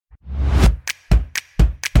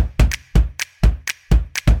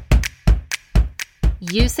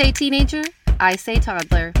You say teenager, I say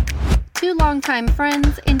toddler. Two longtime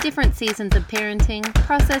friends in different seasons of parenting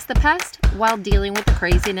process the past while dealing with the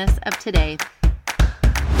craziness of today.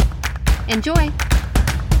 Enjoy!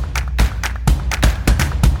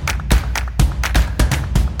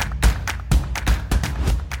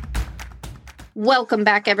 Welcome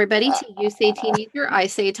back, everybody, to You Say Teenager, I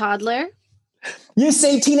Say Toddler. You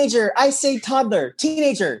say teenager, I say toddler.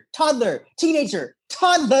 Teenager, toddler, teenager,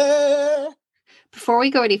 toddler. Before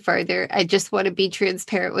we go any further, I just want to be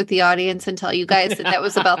transparent with the audience and tell you guys that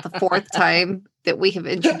was about the fourth time that we have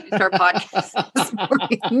introduced our podcast this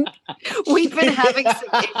morning. We've been having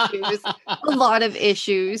some issues, a lot of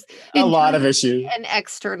issues. And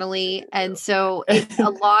externally. And so it's a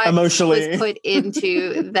lot emotionally was put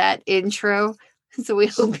into that intro. So we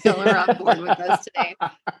hope y'all are on board with us today.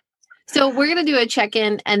 So we're going to do a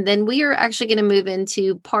check-in, and then we are actually going to move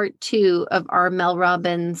into part 2 of our Mel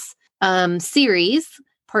Robbins series,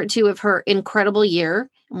 part 2 of her incredible year.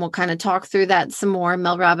 And we'll kind of talk through that some more.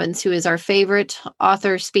 Mel Robbins, who is our favorite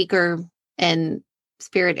author, speaker, and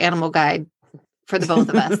spirit animal guide for the both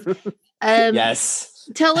of us. Yes.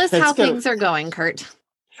 Tell us how things are going, Kurt.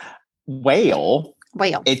 Well,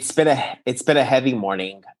 it's been a heavy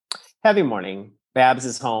morning. Babs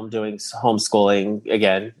is home doing homeschooling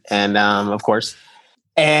again. And of course,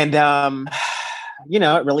 and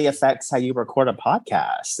it really affects how you record a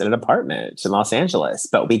podcast in an apartment in Los Angeles,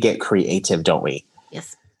 but we get creative, don't we?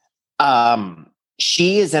 Yes.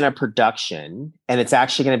 She is in a production, and it's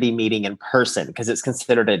actually going to be meeting in person because it's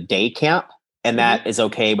considered a day camp, and that is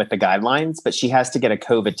okay with the guidelines, but she has to get a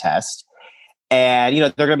COVID test. And,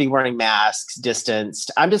 they're going to be wearing masks, distanced.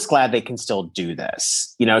 I'm just glad they can still do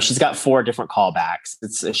this. She's got 4 different callbacks.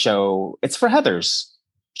 It's a show. It's for Heather's.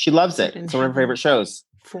 She loves it. It's one of her favorite shows.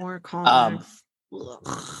 4 callbacks.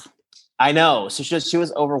 I know. So she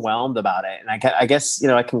was overwhelmed about it. And I guess,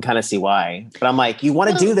 I can kind of see why. But I'm like, you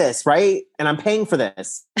want to do this, right? And I'm paying for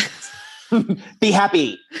this. Be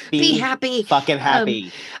happy. Be happy. Fucking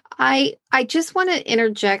happy. I just want to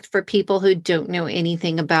interject for people who don't know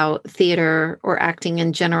anything about theater or acting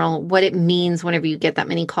in general, what it means whenever you get that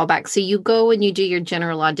many callbacks. So you go and you do your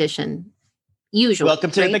general audition. Usually.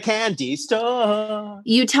 Welcome to the candy store.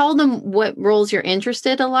 You tell them what roles you're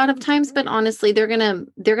interested a lot of times, but honestly, they're gonna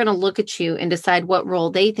look at you and decide what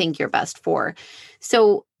role they think you're best for.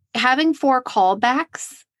 So having 4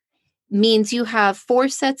 callbacks means you have 4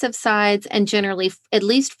 sets of sides and generally at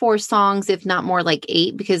least 4 songs, if not more, like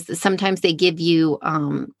 8, because sometimes they give you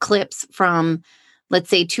clips from, let's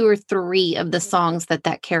say, 2 or 3 of the songs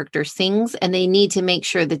that character sings. And they need to make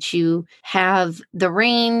sure that you have the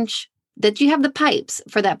range, that you have the pipes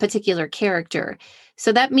for that particular character.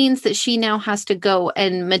 So that means that she now has to go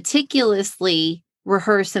and meticulously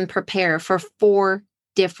rehearse and prepare for 4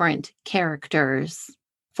 different characters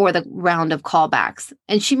for the round of callbacks.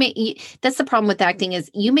 And that's the problem with acting, is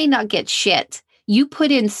you may not get shit. You put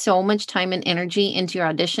in so much time and energy into your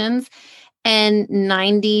auditions, and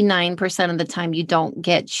 99% of the time you don't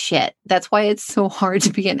get shit. That's why it's so hard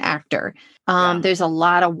to be an actor. There's a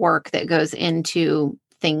lot of work that goes into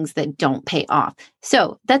things that don't pay off.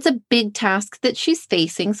 So that's a big task that she's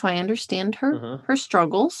facing. So I understand her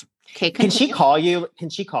struggles. Okay. Can she call you? Can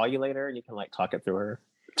she call you later and you can talk it through her?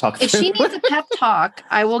 If she needs a pep talk,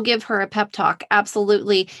 I will give her a pep talk.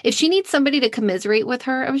 Absolutely. If she needs somebody to commiserate with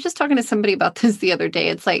her, I was just talking to somebody about this the other day.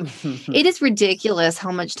 It's like, it is ridiculous how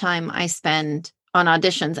much time I spend on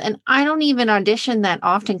auditions. And I don't even audition that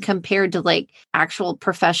often compared to actual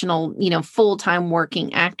professional, full-time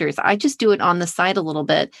working actors. I just do it on the side a little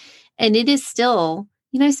bit. And it is still,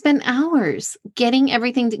 I spend hours getting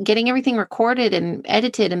everything recorded and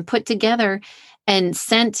edited and put together and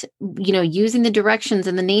sent, using the directions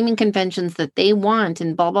and the naming conventions that they want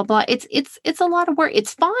and blah, blah, blah. It's a lot of work.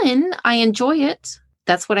 It's fun. I enjoy it.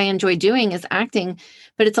 That's what I enjoy doing, is acting,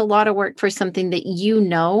 but it's a lot of work for something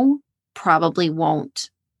that probably won't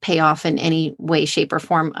pay off in any way, shape, or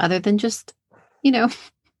form other than just,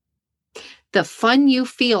 the fun you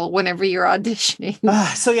feel whenever you're auditioning.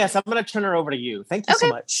 So yes, I'm going to turn her over to you. Thank you so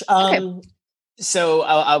much. So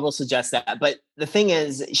I will suggest that. But the thing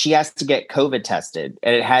is, she has to get COVID tested,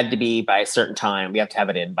 and it had to be by a certain time. We have to have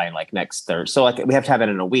it in by next Thursday. So we have to have it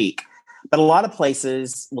in a week. But a lot of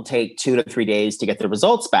places will take 2 to 3 days to get the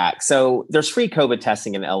results back. So there's free COVID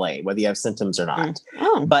testing in LA, whether you have symptoms or not.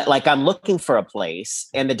 But I'm looking for a place,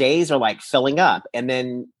 and the days are filling up. And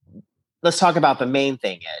then let's talk about the main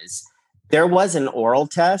thing is there was an oral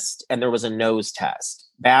test and there was a nose test.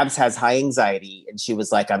 Babs has high anxiety, and she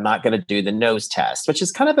was like, I'm not going to do the nose test, which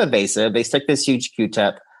is kind of evasive. They stick this huge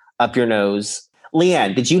Q-tip up your nose.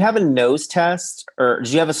 Leanne, did you have a nose test or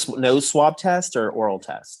did you have a nose swab test or oral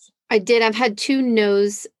test? I did. I've had 2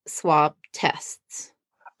 nose swab tests.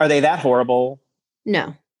 Are they that horrible?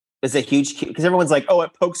 No. Is it huge? Because everyone's like, oh,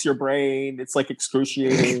 it pokes your brain. It's like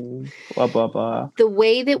excruciating, blah, blah, blah. The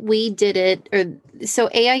way that we did it, so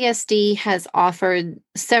AISD has offered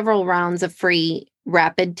several rounds of free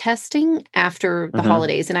rapid testing after the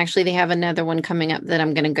holidays. And actually, they have another one coming up that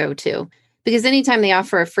I'm going to go to. Because anytime they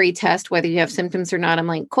offer a free test, whether you have symptoms or not, I'm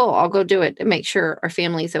like, cool, I'll go do it and make sure our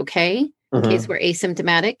family's okay in case we're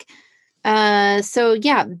asymptomatic. So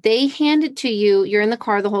yeah, they hand it to you. You're in the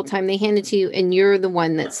car the whole time. They hand it to you and you're the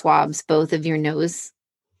one that swabs both of your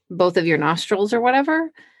nostrils or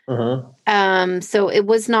whatever. So it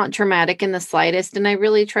was not traumatic in the slightest. And I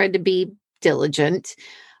really tried to be diligent,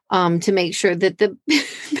 to make sure that the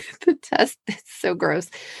test, it's so gross,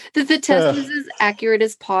 that the test is as accurate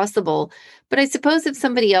as possible. But I suppose if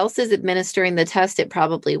somebody else is administering the test, it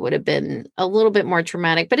probably would have been a little bit more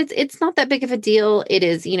traumatic, but it's not that big of a deal. It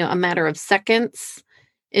is, a matter of seconds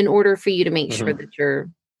in order for you to make sure that you're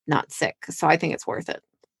not sick. So I think it's worth it.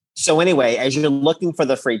 So anyway, as you're looking for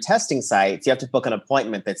the free testing sites, you have to book an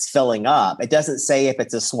appointment that's filling up. It doesn't say if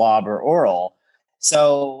it's a swab or oral.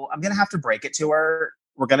 So I'm going to have to break it to her.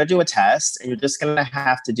 We're going to do a test and you're just going to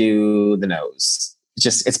have to do the nose.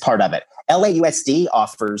 It's part of it. LAUSD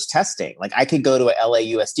offers testing. Like I could go to a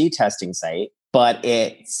LAUSD testing site, but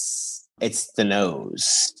it's the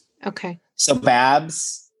nose. Okay. So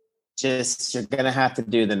Babs, you're going to have to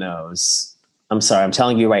do the nose. I'm sorry. I'm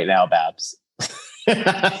telling you right now, Babs.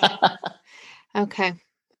 Okay.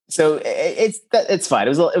 So it's fine. It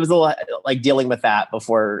was a little like dealing with that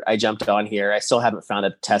before I jumped on here. I still haven't found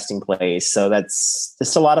a testing place. So that's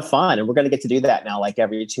just a lot of fun. And we're going to get to do that now, like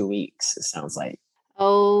every 2 weeks, it sounds like.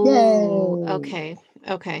 Oh, yay.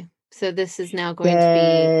 Okay. So this is now going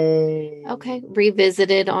to be,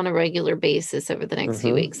 revisited on a regular basis over the next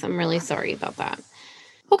few weeks. I'm really sorry about that.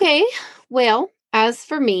 Okay. Well, as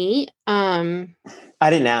for me, I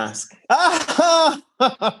didn't ask.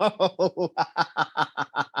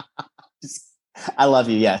 I love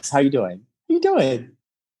you. Yes. How you doing? How you doing?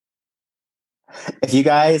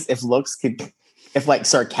 If like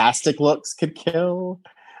sarcastic looks could kill,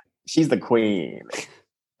 she's the queen.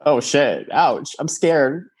 Oh shit. Ouch. I'm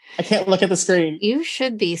scared. I can't look at the screen. You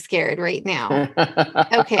should be scared right now.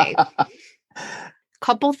 Okay.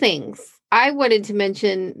 Couple things. I wanted to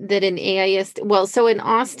mention that in so in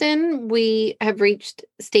Austin, we have reached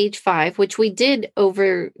stage 5, which we did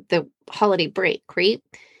over the holiday break, right?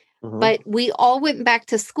 But we all went back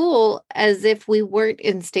to school as if we weren't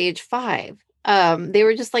in stage 5. They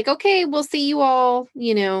were just like, okay, we'll see you all,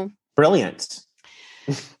 Brilliant.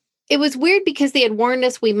 It was weird because they had warned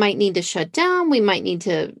us we might need to shut down. We might need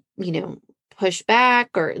to, push back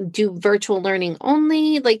or do virtual learning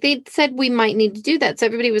only. Like they said we might need to do that. So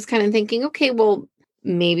everybody was kind of thinking, okay, well,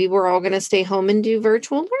 maybe we're all going to stay home and do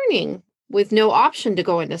virtual learning with no option to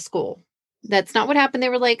go into school. That's not what happened. They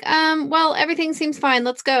were like, well, everything seems fine.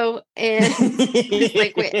 Let's go. And it's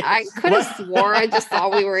like, wait, I could have swore I just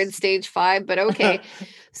thought we were in stage 5, but okay.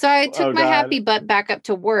 So I took my happy butt back up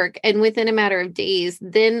to work. And within a matter of days,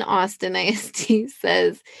 then Austin ISD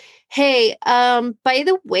says, hey, by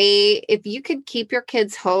the way, if you could keep your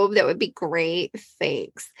kids home, that would be great.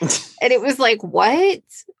 Thanks. And it was like, what?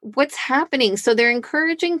 What's happening? So they're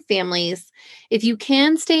encouraging families, if you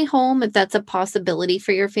can stay home, if that's a possibility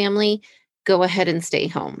for your family, go ahead and stay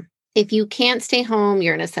home. If you can't stay home,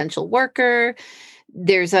 you're an essential worker.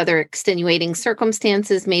 There's other extenuating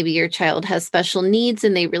circumstances. Maybe your child has special needs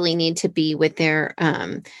and they really need to be with their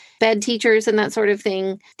bed teachers and that sort of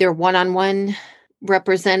thing. Their one-on-one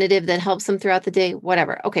representative that helps them throughout the day,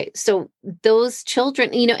 whatever. Okay, so those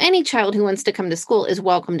children, any child who wants to come to school is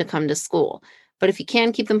welcome to come to school. But if you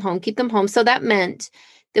can keep them home, keep them home. So that meant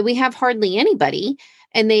that we have hardly anybody.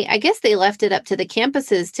 And I guess they left it up to the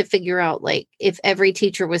campuses to figure out like if every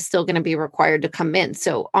teacher was still going to be required to come in.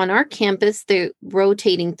 So on our campus, they're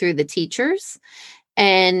rotating through the teachers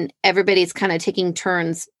and everybody's kind of taking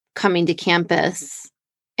turns coming to campus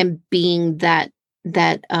and being that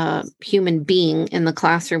human being in the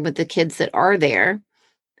classroom with the kids that are there.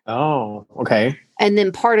 Oh, okay. And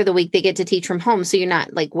then part of the week they get to teach from home. So you're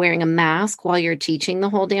not like wearing a mask while you're teaching the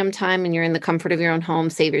whole damn time and you're in the comfort of your own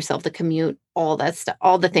home, save yourself the commute, all that stuff,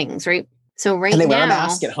 all the things, right? So right now. Can they wear a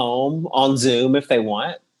mask at home on Zoom if they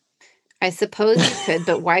want? I suppose you could,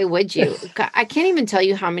 but why would you? I can't even tell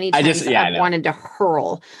you how many times I've wanted to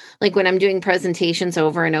hurl. Like when I'm doing presentations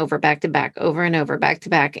over and over, back to back, over and over, back to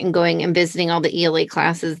back, and going and visiting all the ELA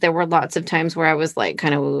classes, there were lots of times where I was like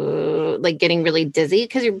kind of like getting really dizzy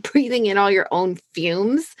because you're breathing in all your own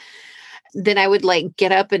fumes. then I would like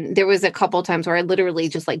get up, and there was a couple of times where I literally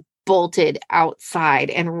just like bolted outside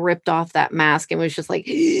and ripped off that mask and was just like,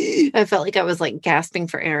 I felt like I was like gasping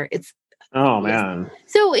for air. Oh man.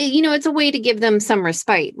 So, it's a way to give them some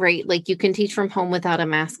respite, right? Like you can teach from home without a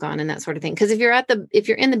mask on and that sort of thing. Because if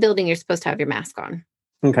you're in the building, you're supposed to have your mask on.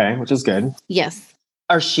 Okay, which is good. Yes.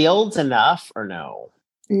 Are shields enough or no?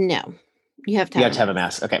 No. You have to have a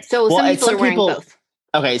mask. Okay. So some people are wearing both.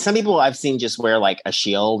 Okay, some people I've seen just wear like a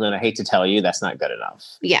shield, and I hate to tell you, that's not good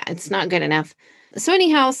enough. Yeah, it's not good enough. So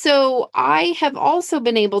anyhow, I have also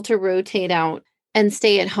been able to rotate out and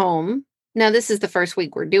stay at home. Now, this is the first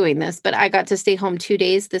week we're doing this, but I got to stay home 2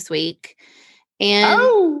 days this week. And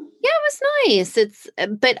yeah, it was nice.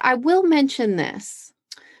 But I will mention this.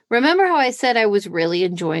 Remember how I said I was really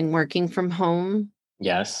enjoying working from home?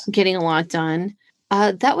 Yes. Getting a lot done.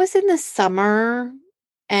 That was in the summer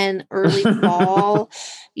and early fall.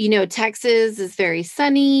 Texas is very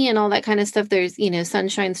sunny and all that kind of stuff. There's,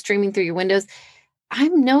 sunshine streaming through your windows.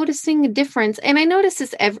 I'm noticing a difference. And I notice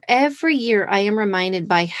this every year. I am reminded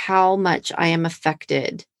by how much I am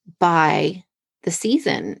affected by the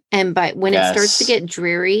season. And by when it starts to get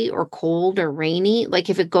dreary or cold or rainy, like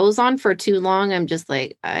if it goes on for too long, I'm just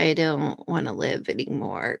like, I don't want to live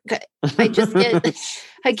anymore. I just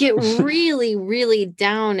I get really, really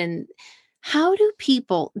down. And how do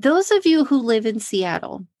people, those of you who live in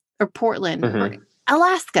Seattle or Portland or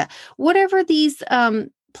Alaska, whatever these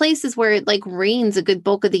places where it like rains a good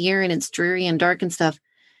bulk of the year and it's dreary and dark and stuff,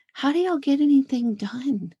 how do y'all get anything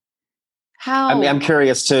done? How? I mean, I'm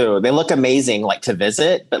curious too. They look amazing, like to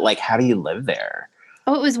visit, but like, how do you live there?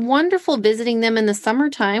 Oh, it was wonderful visiting them in the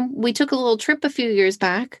summertime. We took a little trip a few years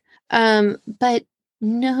back. But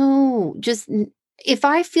no, just if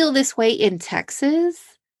I feel this way in Texas,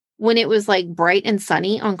 when it was like bright and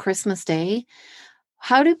sunny on Christmas Day,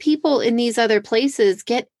 how do people in these other places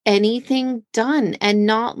get anything done and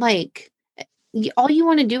not like all you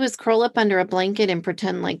want to do is curl up under a blanket and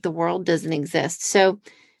pretend like the world doesn't exist? So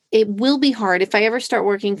it will be hard if I ever start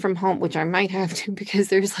working from home, which I might have to because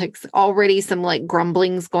there's like already some like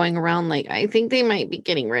grumblings going around. Like I think they might be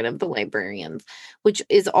getting rid of the librarians, which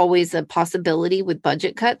is always a possibility with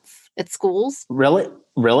budget cuts at schools. Really?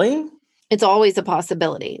 It's always a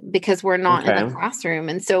possibility because we're not in the classroom.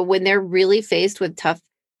 And so when they're really faced with tough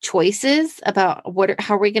choices about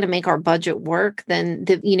how are we going to make our budget work, then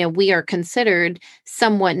we are considered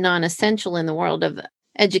somewhat non-essential in the world of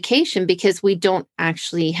education because we don't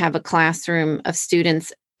actually have a classroom of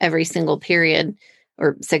students every single period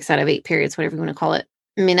or 6 out of 8 periods, whatever you want to call it.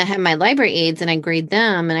 I mean, I have my library aides and I grade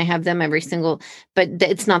them and I have them every single, but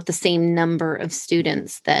it's not the same number of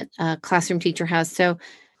students that a classroom teacher has. So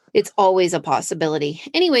it's always a possibility.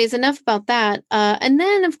 Anyways, enough about that. And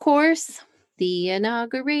then, of course, the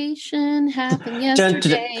inauguration happened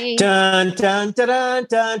yesterday. Dun, dun, dun, dun,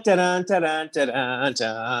 dun, dun, dun, dun, dun,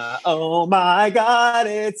 dun. Oh my God,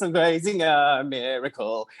 it's amazing, a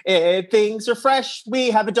miracle. If things are fresh,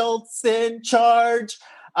 we have adults in charge.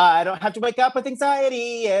 I don't have to wake up with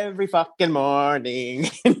anxiety every fucking morning.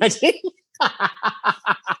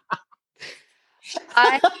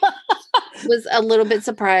 I was a little bit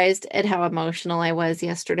surprised at how emotional I was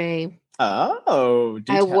yesterday. Oh,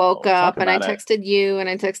 I woke up and I texted you and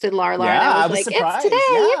I texted Larla. Yeah, and I was like, surprised.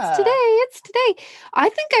 It's today. I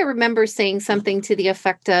think I remember saying something to the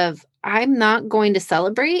effect of, I'm not going to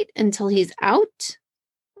celebrate until he's out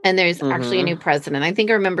and there's actually a new president. I think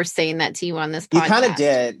I remember saying that to you on this podcast. You kind of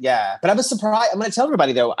did, yeah. But I was surprised. I'm going to tell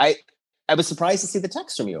everybody, though, I was surprised to see the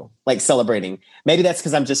text from you, like celebrating. Maybe that's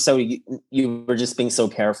because I'm just you were just being so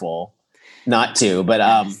careful not to, but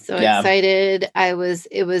excited. It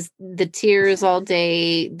was the tears all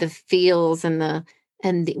day, the feels and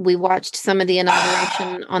we watched some of the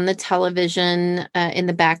inauguration on the television in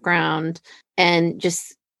the background and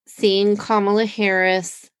just seeing Kamala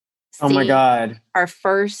Harris. Oh my God. Our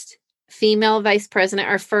first female vice president,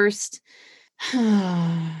 our first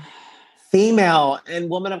female and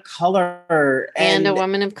woman of color. And a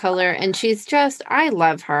woman of color. And she's just, I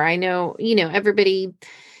love her. I know, everybody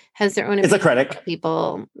has their own opinion. It's a critic.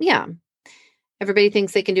 People. Yeah. Everybody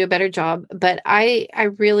thinks they can do a better job. But I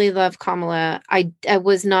really love Kamala. I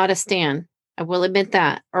was not a stan. I will admit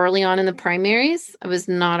that. Early on in the primaries, I was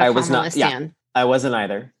not a Kamala stan. Yeah, I wasn't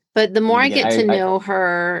either. But the more I get to know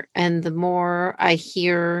her and the more I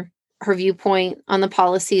hear her viewpoint on the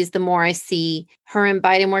policies, the more I see her and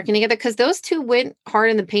Biden working together, because those two went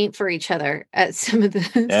hard in the paint for each other at some of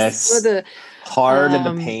the hard in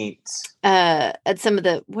the paint at some of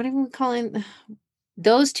the what are we calling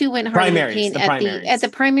those two went hard primaries, in the paint at the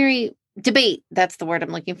primary debate. That's the word I'm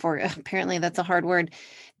looking for. Apparently, that's a hard word.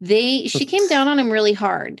 She came down on him really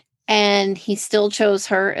hard. and he still chose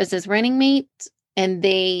her as his running mate, and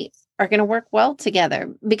they are going to work well together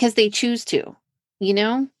because they choose to, you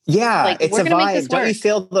know? Yeah, Like, it's we're a going to make this vibe. Don't you work.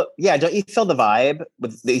 feel don't you feel the vibe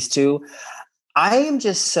with these two? I am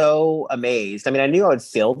just so amazed. I mean, I knew I would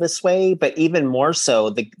feel this way, but even more so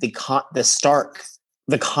the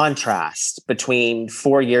contrast between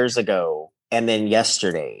 4 years ago and then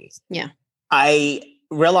yesterday. Yeah. I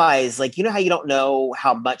realize, like, you know how you don't know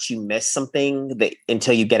how much you miss something that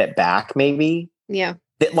until you get it back, maybe? Yeah.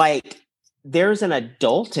 That, like, there's an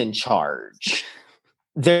adult in charge.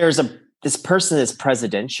 This person is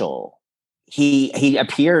presidential. He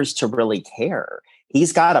appears to really care.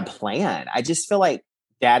 He's got a plan. I just feel like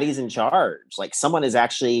daddy's in charge. Like, someone is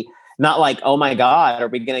actually not like, oh my God, are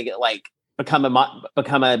we gonna get like become a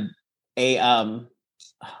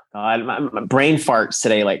God, my brain farts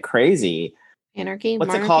today like crazy. Anarchy?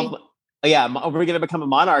 What's Monarchy? it called? Yeah, are we going to become a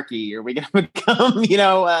monarchy? Are we going to become,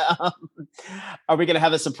 are we going to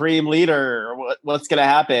have a supreme leader? Or what's going to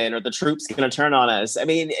happen? Or the troops going to turn on us? I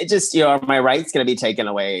mean, it just, are my rights going to be taken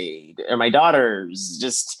away? Are my daughters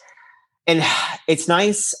just? And it's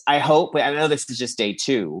nice. I hope. I know this is just day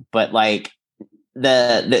 2, but like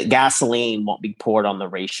the gasoline won't be poured on the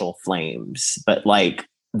racial flames, but like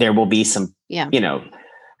there will be some,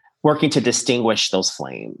 working to distinguish those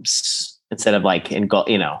flames instead of like,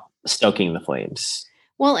 stoking the flames.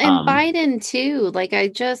 Well, and Biden too. Like,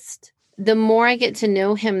 the more I get to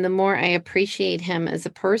know him, the more I appreciate him as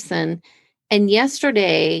a person. And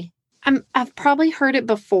yesterday, I've probably heard it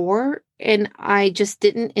before, and I just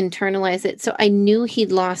didn't internalize it. So I knew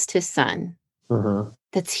he'd lost his son. Mm-hmm.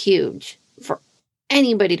 That's huge for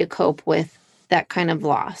anybody to cope with that kind of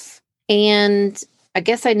loss. And I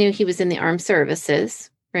guess I knew he was in the armed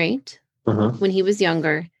services, right? Mm-hmm. When he was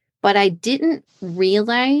younger. But I didn't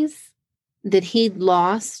realize that he'd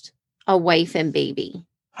lost a wife and baby.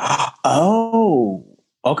 Oh,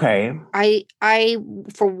 okay. I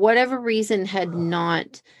for whatever reason had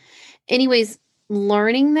not. Anyways,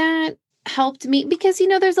 learning that helped me because,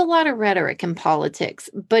 there's a lot of rhetoric in politics,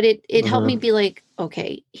 but it helped me be like,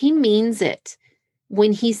 okay, he means it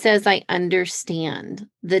when he says, I understand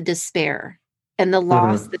the despair and the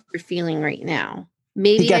loss that you're feeling right now.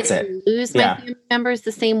 Maybe I didn't lose my family members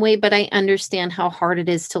the same way, but I understand how hard it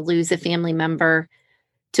is to lose a family member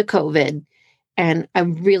to COVID. And I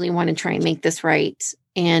really want to try and make this right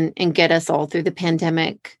and get us all through the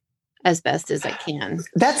pandemic as best as I can.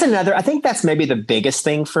 I think that's maybe the biggest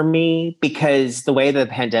thing for me, because the way the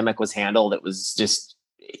pandemic was handled, it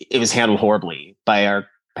was handled horribly by our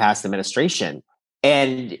past administration.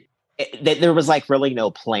 And there was like really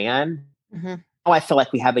no plan. Mm-hmm. Now I feel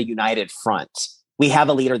like we have a united front. We have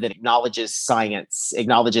a leader that acknowledges science,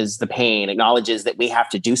 acknowledges the pain, acknowledges that we have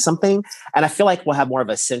to do something. And I feel like we'll have more of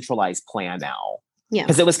a centralized plan now. Yeah.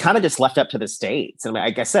 Because it was kind of just left up to the states. And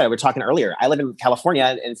like I said, we were talking earlier, I live in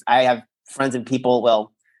California and I have friends and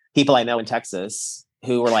people I know in Texas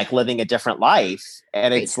who were like living a different life.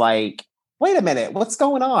 And it's like, wait a minute, what's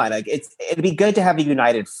going on? Like it'd be good to have a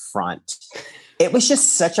united front. It was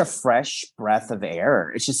just such a fresh breath of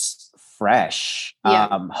air. It's just fresh.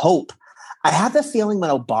 Hope. I have the feeling when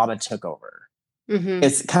Obama took over,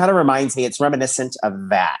 it kind of reminds me, it's reminiscent of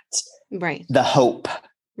that. Right. The hope.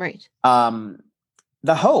 Right.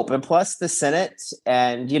 The hope. And plus the Senate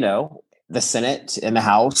and, the Senate and the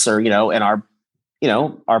House are, in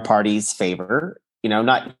our party's favor,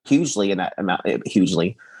 not hugely in that amount,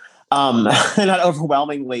 hugely, not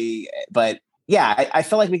overwhelmingly, but yeah, I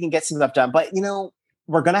feel like we can get some stuff done, but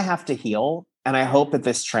we're going to have to heal. And I hope that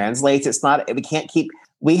this translates.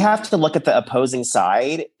 We have to look at the opposing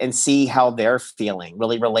side and see how they're feeling,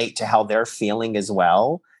 really relate to how they're feeling as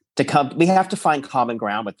well. We have to find common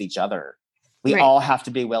ground with each other. We all have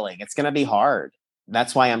to be willing. It's going to be hard.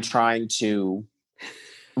 That's why I'm trying to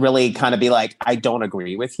really kind of be like, I don't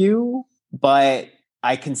agree with you, but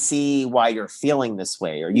I can see why you're feeling this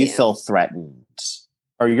way, or you feel threatened,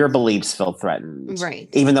 or your beliefs feel threatened. Right.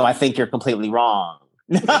 Even though I think you're completely wrong.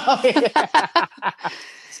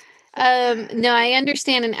 No, I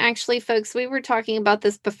understand. And actually, folks, we were talking about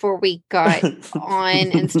this before we got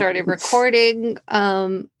on and started recording.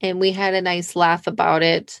 And we had a nice laugh about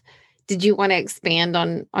it. Did you want to expand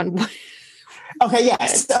on what? Okay,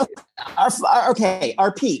 yes. So,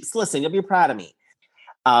 our peeps, listen, you'll be proud of me.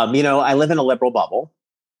 I live in a liberal bubble,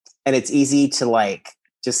 and it's easy to like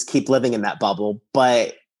just keep living in that bubble,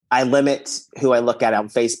 but I limit who I look at on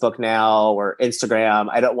Facebook now or Instagram.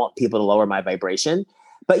 I don't want people to lower my vibration.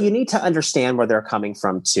 But you need to understand where they're coming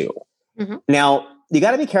from too. Mm-hmm. Now, you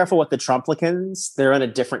got to be careful with the Trumplicans. They're in a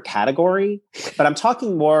different category. But I'm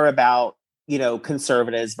talking more about,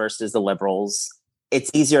 conservatives versus the liberals. it's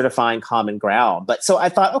easier to find common ground. But so I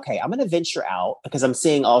thought, okay, I'm going to venture out because I'm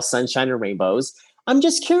seeing all sunshine and rainbows. I'm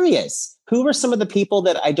just curious. Who are some of the people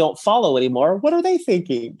that I don't follow anymore? What are they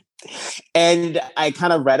thinking? And I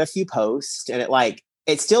kind of read a few posts, and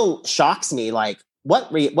it still shocks me. Like,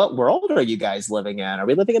 what world are you guys living in? Are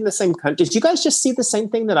we living in the same country? Did you guys just see the same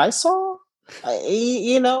thing that I saw?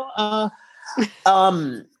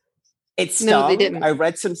 It stung. No, they didn't. I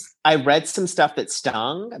read some stuff that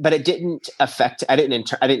stung, but it didn't affect. I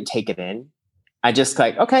didn't take it in. I just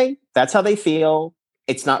okay, that's how they feel.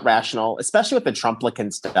 It's not rational, especially with the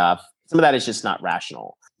Trumplican stuff. Some of that is just not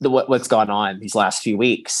rational. What's gone on these last few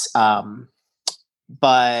weeks.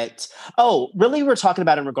 But really, we're talking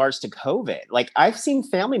about in regards to COVID. Like, I've seen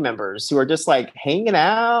family members who are just hanging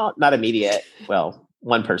out, not immediate. Well,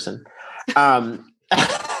 one person.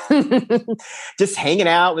 Just hanging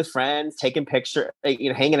out with friends, taking pictures,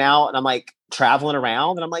 hanging out, and I'm traveling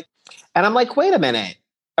around, and I'm like, wait a minute,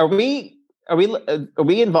 are we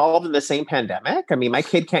involved in the same pandemic? I mean, my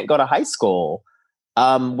kid can't go to high school.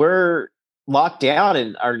 We're locked down,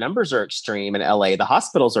 and our numbers are extreme in LA. The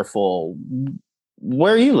hospitals are full.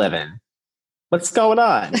 Where are you living? What's going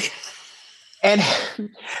on? and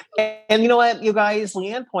you know what, you guys,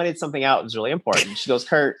 Leanne pointed something out that was really important. She goes,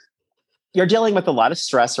 Kurt, you're dealing with a lot of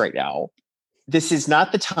stress right now. This is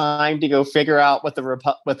not the time to go figure out what the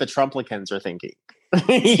Trumplicans are thinking.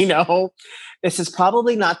 This is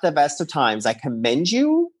probably not the best of times. I commend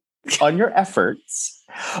you on your efforts,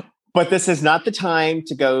 but this is not the time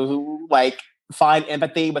to go find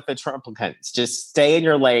empathy with the Trumplicans. Just stay in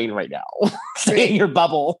your lane right now. Stay in your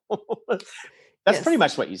bubble. That's pretty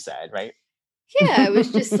much what you said, right? Yeah, it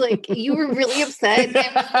was just you were really upset. And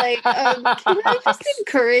I was can I just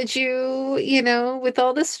encourage you, with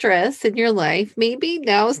all the stress in your life, maybe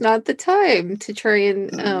now's not the time to try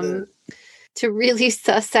and to really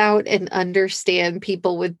suss out and understand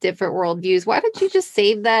people with different worldviews. Why don't you just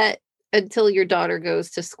save that until your daughter goes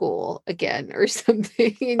to school again or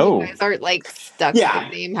something? And you guys aren't stuck in the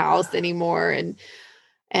same house anymore.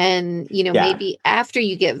 And maybe after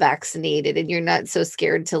you get vaccinated and you're not so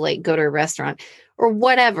scared to go to a restaurant or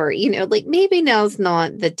whatever, maybe now's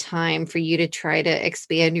not the time for you to try to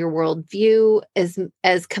expand your worldview,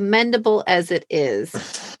 as commendable as it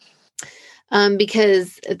is,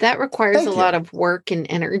 because that requires a lot of work and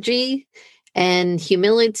energy and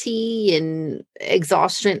humility and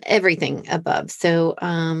exhaustion, everything above. So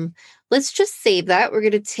let's just save that. We're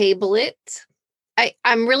going to table it.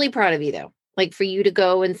 I'm really proud of you, though. For you to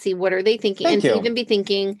go and see what are they thinking. Thank you. To even be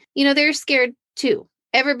thinking, they're scared too.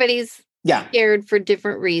 Everybody's scared for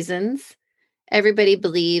different reasons. Everybody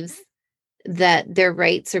believes that their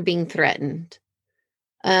rights are being threatened.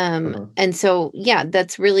 And so,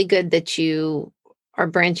 that's really good that you are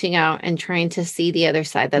branching out and trying to see the other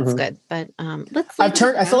side. That's good. But I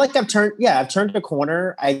feel like I've turned a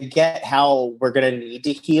corner. I get how we're going to need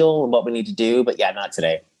to heal and what we need to do, but not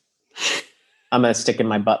today. I'm going to stay in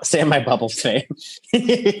my bubble today.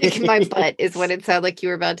 Stick in my butt is what it sounded like you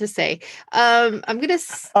were about to say. I'm going to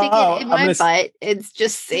stick it in my butt and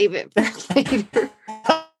just save it for later.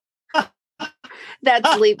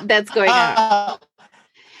 That's going out.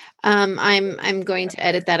 I'm going to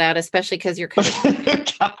edit that out, especially because you're kind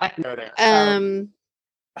of.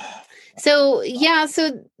 So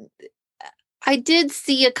I did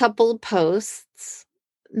see a couple of posts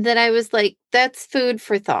that I was like, that's food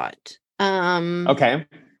for thought. Okay.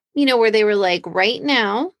 Where they were right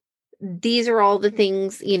now, these are all the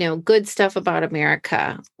things, good stuff about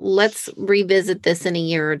America. Let's revisit this in a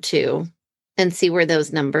year or two and see where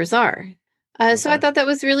those numbers are. So I thought that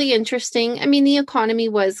was really interesting. I mean, the economy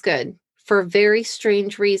was good for very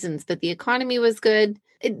strange reasons, but the economy was good.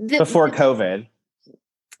 Before COVID.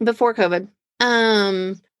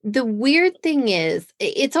 The weird thing is,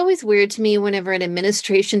 it's always weird to me whenever an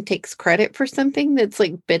administration takes credit for something that's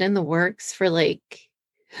been in the works for a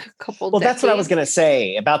couple decades. That's what I was going to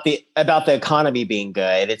say about the economy being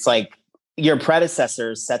good. It's your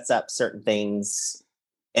predecessors sets up certain things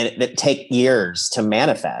and that take years to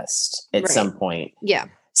manifest at some point. Yeah.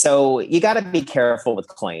 So you got to be careful with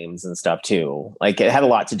claims and stuff too. It had a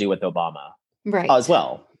lot to do with Obama, right? As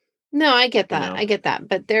well. No, I get that. I get that.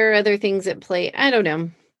 But there are other things at play. I don't know.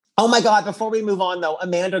 Oh my God! Before we move on, though,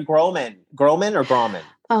 Amanda Groman, Grauman?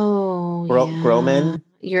 Oh, Groman,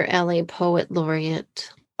 your LA poet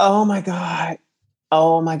laureate. Oh my God!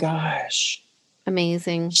 Oh my gosh!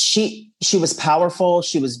 Amazing. She was powerful.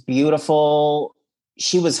 She was beautiful.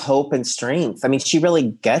 She was hope and strength. I mean, she really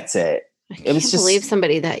gets it. I can't believe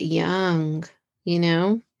somebody that young.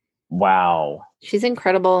 Wow. She's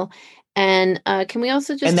incredible. And can we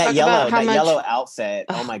also just And talk about how much yellow outfit?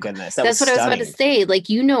 Oh my oh, goodness, that was that's what I was about to stunning. say. Like,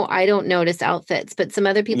 I don't notice outfits, but some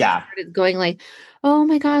other people Yeah. started going like, "Oh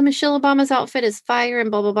my God, Michelle Obama's outfit is fire,"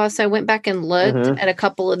 and blah blah blah. So I went back and looked Mm-hmm. at a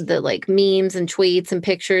couple of the like memes and tweets and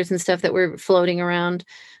pictures and stuff that were floating around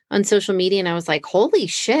on social media, and I was like, "Holy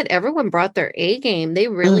shit! Everyone brought their A game. They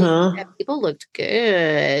really, Mm-hmm. yeah, people looked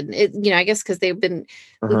good." I guess because we've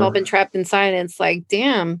all Mm-hmm. been trapped inside, and it's like,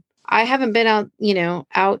 damn. I haven't been out,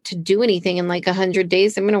 out to do anything in like 100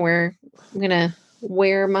 days. I'm gonna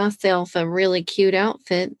wear myself a really cute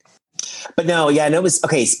outfit. But no, yeah, and it was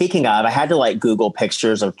okay. Speaking of, I had to like Google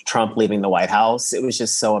pictures of Trump leaving the White House. It was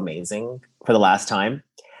just so amazing for the last time.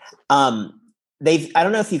 Um, I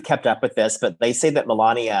don't know if you've kept up with this, but they say that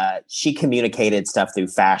Melania, she communicated stuff through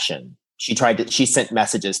fashion. She sent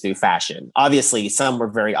messages through fashion. Obviously, some were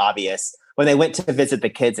very obvious. When they went to visit the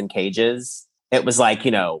kids in cages, it was like,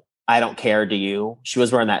 I don't care, do you? She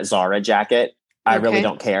was wearing that Zara jacket. I really Okay.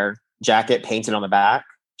 don't care jacket painted on the back.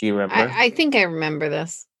 Do you remember? I think I remember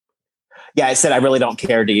this. Yeah, I said, I really don't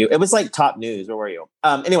care, do you? It was like top news. Where were you?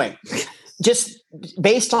 Anyway, just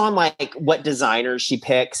based on like what designers she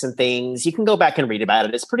picks and things, you can go back and read about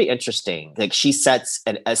it. It's pretty interesting. Like she sets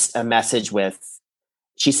a message with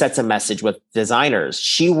designers.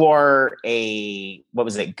 She wore what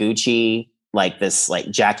was it, Gucci, like this like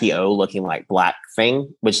Jackie O looking like black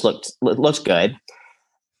thing, which looked good.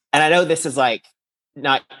 And I know this is like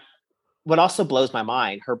not what also blows my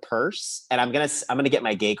mind, her purse, and I'm gonna get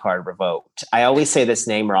my gay card revoked. I always say this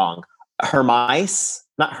name wrong. Hermes,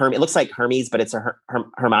 not Hermes. It looks like Hermes, but it's a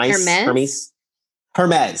Hermes.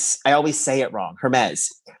 Hermes. I always say it wrong.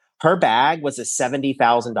 Hermes. Her bag was a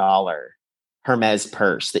 $70,000 Hermes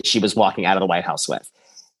purse that she was walking out of the White House with.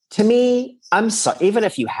 To me, I'm sorry. Even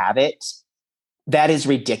if you have it, that is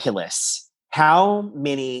ridiculous. How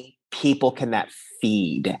many people can that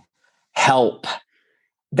feed? Help.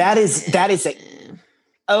 That is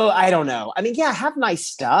I don't know. I mean, yeah, have nice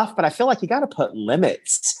stuff, but I feel like you got to put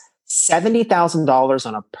limits. $70,000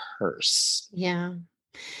 on a purse. Yeah.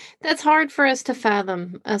 That's hard for us to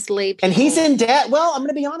fathom, us lay people. And he's in debt. Well, I'm going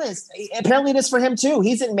to be honest. Apparently it is for him too.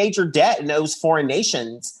 He's in major debt and owes foreign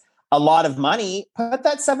nations a lot of money. Put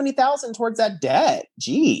that 70,000 towards that debt.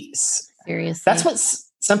 Jeez. Seriously. That's what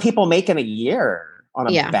some people make in a year on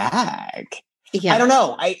a bag. Yeah. I don't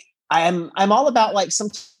know. I'm all about like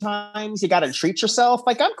sometimes you got to treat yourself.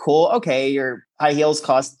 Like I'm cool. Okay. Your high heels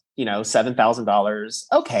cost, $7,000.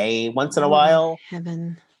 Okay. Once in a while.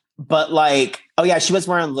 Heaven. But like, oh yeah, she was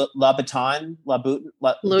wearing Louis Vuitton.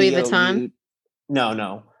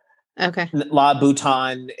 No. Okay. La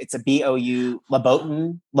Bouton. It's a B-O-U. La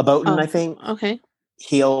Bouton, I think. Okay.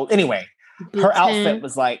 Heel. Anyway, her outfit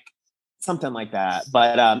was like something like that.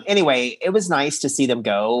 But anyway, it was nice to see them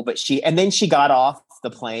go. But she got off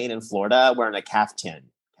the plane in Florida wearing a caftan,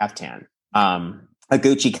 a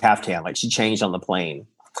Gucci caftan. Like she changed on the plane.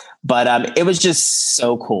 But it was just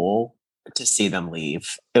so cool to see them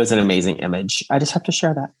leave. It was an amazing image. I just have to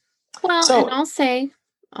share that. Well, and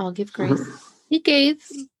I'll give grace. Mm-hmm. He gave,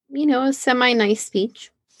 a semi-nice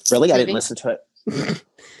speech. Really? I didn't listen to it.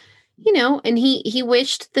 And he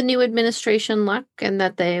wished the new administration luck and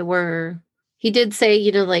that he did say,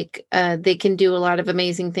 they can do a lot of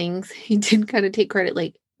amazing things. He did kind of take credit,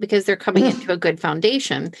 like, because they're coming into a good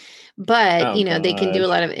foundation, but, they can do a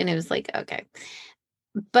lot of, and it was like, okay.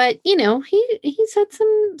 But, he said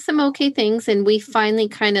some okay things, and we finally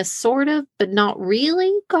kind of sort of, but not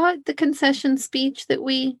really got the concession speech that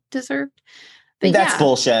we deserved. But that's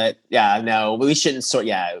bullshit. Yeah, no, we shouldn't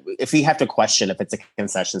if we have to question if it's a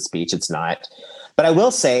concession speech, it's not. But I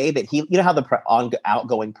will say that how the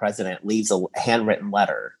outgoing president leaves a handwritten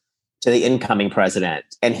letter to the incoming president,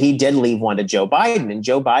 and he did leave one to Joe Biden, and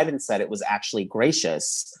Joe Biden said it was actually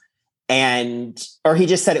gracious. Or he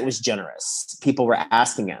just said it was generous. People were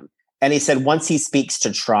asking him. And he said once he speaks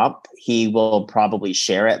to Trump, he will probably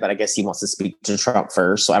share it. But I guess he wants to speak to Trump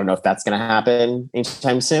first. So I don't know if that's going to happen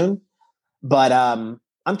anytime soon. But I'm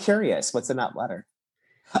curious what's in that letter.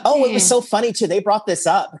 Oh, it was so funny, too. They brought this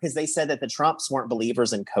up because they said that the Trumps weren't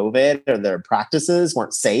believers in COVID or their practices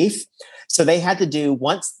weren't safe. So they had to do,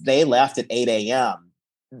 once they left at 8 a.m.,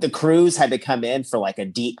 the crews had to come in for like a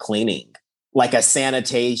deep cleaning. Like a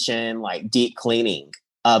sanitation, like deep cleaning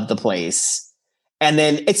of the place. And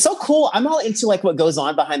then it's so cool. I'm all into like what goes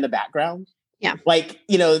on behind the background. Yeah. Like,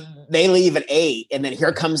 they leave at 8 and then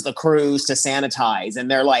here comes the crews to sanitize.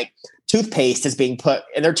 And they're like, toothpaste is being put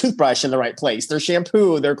and their toothbrush in the right place, their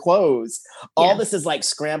shampoo, their clothes. All this is like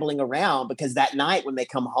scrambling around because that night when they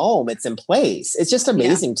come home, it's in place. It's just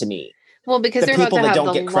amazing to me. Well, because the they're about people to that have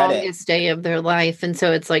don't the get credit. longest day of their life. And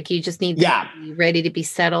so it's like you just need to be ready to be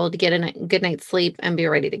settled, get a good night's sleep, and be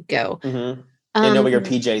ready to go. Mm-hmm. And know where your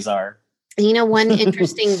PJs are. One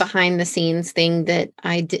interesting behind the scenes thing that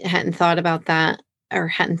I hadn't thought about that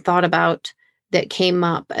came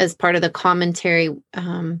up as part of the commentary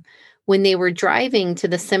when they were driving to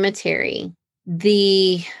the cemetery,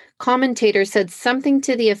 the commentator said something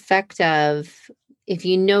to the effect of, if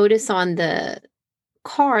you notice on the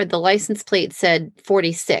car, the license plate said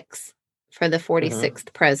 46 for the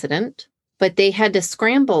 46th president, but they had to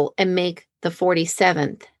scramble and make the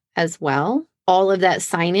 47th as well. All of that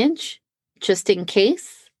signage, just in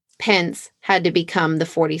case Pence had to become the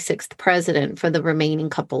 46th president for the remaining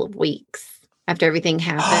couple of weeks after everything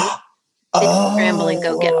happened. They had to scramble and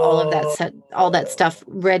go get all that stuff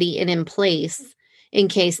ready and in place in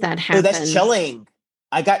case that happened. Oh, that's chilling.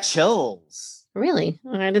 I got chills. Really?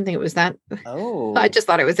 I didn't think it was that. Oh. I just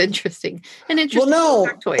thought it was interesting. Well, no,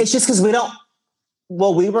 it's just because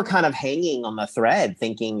we were kind of hanging on the thread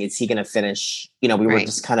thinking, is he going to finish? We were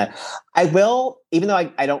just kind of, even though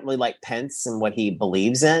I don't really like Pence and what he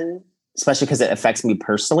believes in, especially because it affects me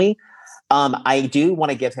personally. I do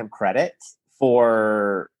want to give him credit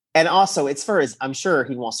for, and also it's for I'm sure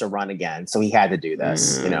he wants to run again. So he had to do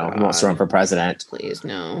this, he wants to run for president. Please,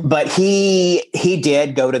 no. But he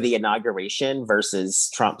did go to the inauguration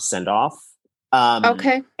versus Trump's send-off.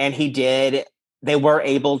 Okay. And they were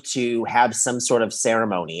able to have some sort of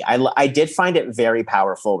ceremony. I did find it very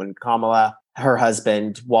powerful when Kamala, her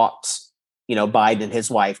husband, walked, Biden and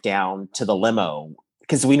his wife down to the limo,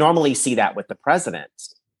 because we normally see that with the president.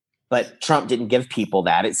 But Trump didn't give people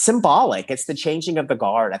that. It's symbolic. It's the changing of the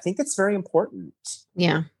guard. I think it's very important.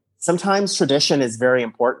 Yeah. Sometimes tradition is very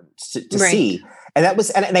important to see. And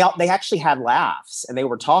they actually had laughs and they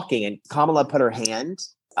were talking, and Kamala put her hand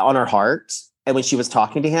on her heart. And when she was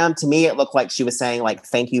talking to him, to me, it looked like she was saying, like,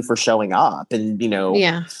 thank you for showing up. And,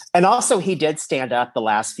 yeah. And also he did stand up the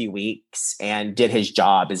last few weeks and did his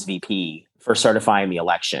job as VP for certifying the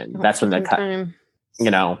election. That's when the cut,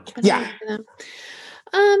 yeah.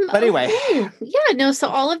 But anyway. Yeah, no, so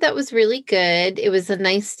all of that was really good. It was a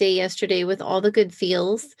nice day yesterday with all the good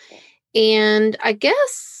feels. And I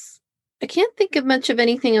guess I can't think of much of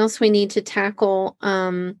anything else we need to tackle.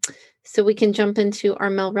 So we can jump into our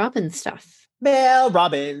Mel Robbins stuff. Mel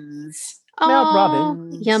Robbins.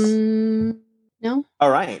 Yum. No?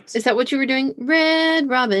 All right. Is that what you were doing? Red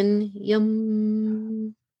Robin.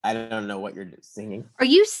 Yum. I don't know what you're singing. Are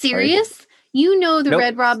you serious? You know the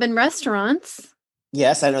Red Robin restaurants.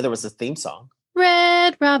 Yes, I know there was a theme song.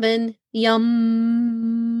 Red Robin,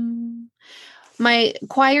 yum. My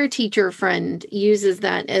choir teacher friend uses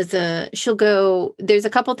that as there's a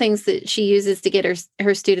couple things that she uses to get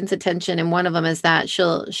her students' attention. And one of them is that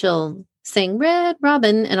she'll sing Red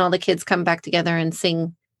Robin and all the kids come back together and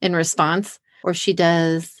sing in response. Or she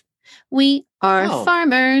does, we are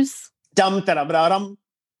farmers. Dum, da, da, dum.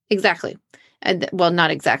 Exactly. And, well,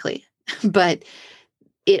 not exactly, but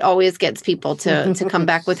it always gets people to come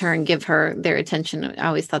back with her and give her their attention. I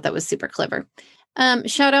always thought that was super clever.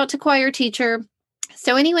 Shout out to choir teacher.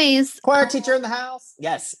 So anyways. Choir teacher in the house.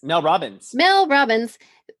 Yes. Mel Robbins. Mel Robbins.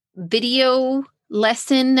 Video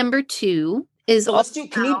lesson number 2 is. So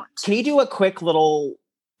can you do a very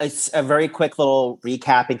quick little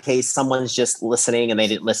recap in case someone's just listening and they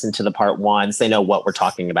didn't listen to the part 1, so they know what we're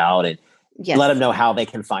talking about, and let them know how they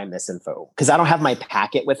can find this info. Because I don't have my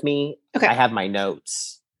packet with me. Okay. I have my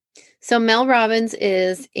notes. So Mel Robbins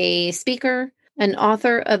is a speaker, an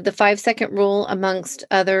author of the 5-Second Rule, amongst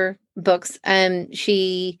other books. And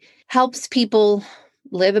she helps people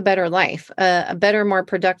live a better life, a better, more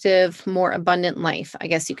productive, more abundant life, I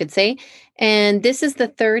guess you could say. And this is the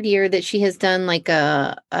 3rd year that she has done like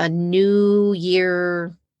a New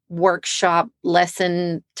Year workshop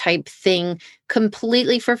lesson type thing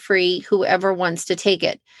completely for free, whoever wants to take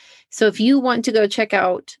it. So if you want to go check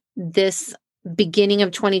out this beginning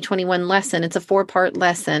of 2021 lesson, it's a 4-part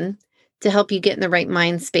lesson to help you get in the right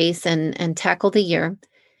mind space and tackle the year.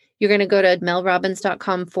 You're going to go to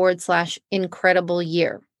melrobbins.com/incredible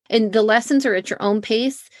year. And the lessons are at your own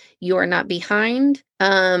pace. You are not behind.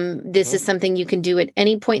 This is something you can do at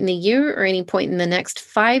any point in the year or any point in the next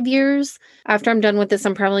 5 years. After I'm done with this,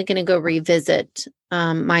 I'm probably going to go revisit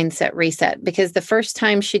Mindset Reset, because the first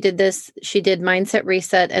time she did this, she did Mindset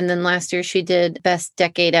Reset. And then last year she did Best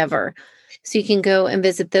Decade Ever. So you can go and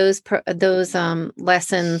visit those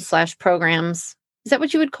lessons/programs. Is that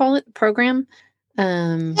what you would call it? Program?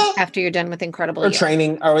 After you're done with Incredible Year.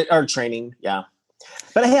 Training or training. Yeah.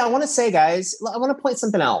 But hey, I want to say, guys, I want to point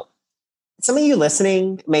something out. Some of you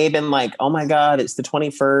listening may have been like, oh my God, it's the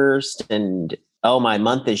 21st and oh, my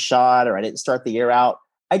month is shot or I didn't start the year out.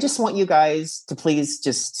 I just want you guys to please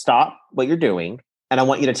just stop what you're doing. And I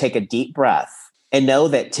want you to take a deep breath and know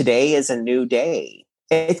that today is a new day.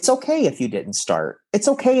 It's okay if you didn't start. It's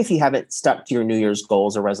okay if you haven't stuck to your New Year's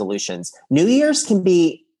goals or resolutions. New Year's can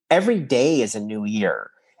be every day is a new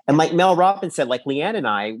year. And like Mel Robbins said, like Leanne and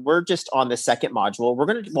I, we're just on the second module. We're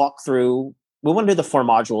going to walk through, we want to do the 4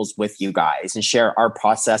 modules with you guys and share our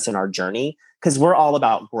process and our journey, because we're all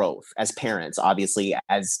about growth as parents, obviously,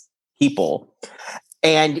 as people.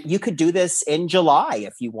 And you could do this in July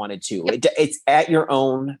if you wanted to. It's at your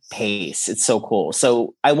own pace. It's so cool.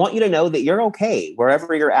 So I want you to know that you're okay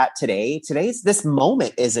wherever you're at today. This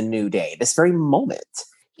moment is a new day, this very moment.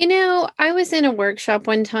 You know, I was in a workshop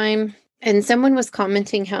one time and someone was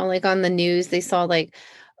commenting how, like, on the news, they saw like,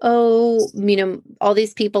 oh, you know, all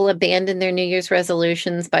these people abandoned their New Year's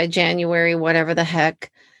resolutions by January, whatever the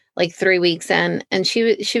heck, like 3 weeks in. And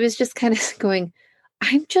she was just kind of going,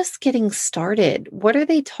 I'm just getting started. What are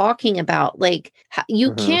they talking about? Like,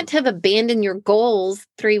 you can't have abandoned your goals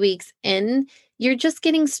 3 weeks in. You're just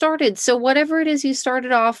getting started. So whatever it is you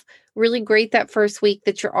started off really great that first week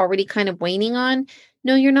that you're already kind of waning on,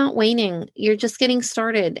 no, you're not waning. You're just getting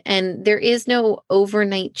started. And there is no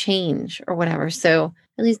overnight change or whatever. So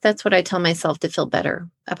at least that's what I tell myself to feel better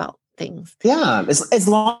about things. Yeah, as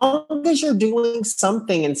long as you're doing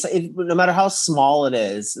something, and no matter how small it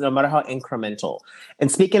is, no matter how incremental.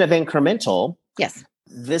 And speaking of incremental, yes,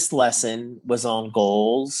 this lesson was on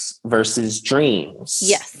goals versus dreams.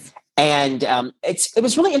 Yes, and it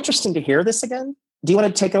was really interesting to hear this again. Do you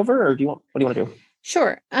want to take over, or what do you want to do?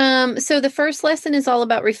 Sure. So the first lesson is all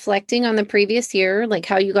about reflecting on the previous year, like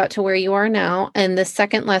how you got to where you are now, and the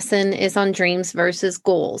second lesson is on dreams versus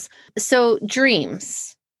goals. So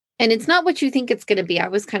dreams. And it's not what you think it's going to be. I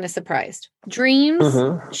was kind of surprised. Dreams,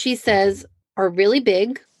 she says, are really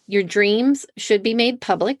big. Your dreams should be made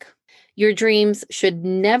public. Your dreams should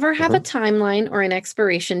never have a timeline or an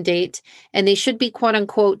expiration date. And they should be, quote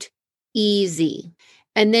unquote, easy.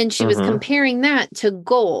 And then she was comparing that to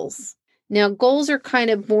goals. Now, goals are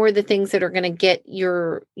kind of more the things that are going to get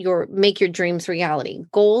make your dreams reality.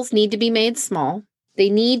 Goals need to be made small.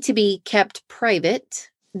 They need to be kept private.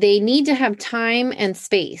 They need to have time and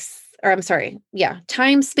space,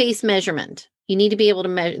 time, space measurement. You need to be able to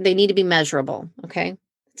measure. They need to be measurable. Okay.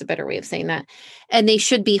 That's a better way of saying that. And they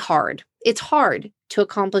should be hard. It's hard to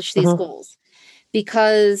accomplish these goals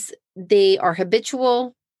because they are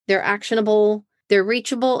habitual, they're actionable, they're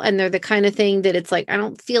reachable, and they're the kind of thing that it's like, I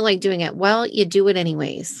don't feel like doing it. Well, you do it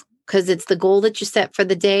anyways, because it's the goal that you set for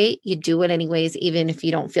the day. You do it anyways, even if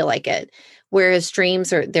you don't feel like it. Whereas dreams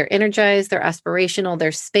they're energized, they're aspirational,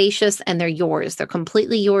 they're spacious, and they're yours. They're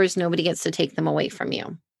completely yours. Nobody gets to take them away from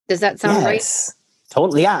you. Does that sound right?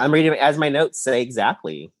 Totally. Yeah. I'm reading it as my notes say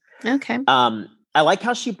exactly. Okay. I like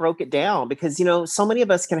how she broke it down because, so many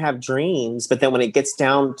of us can have dreams, but then when it gets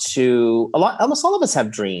down to almost all of us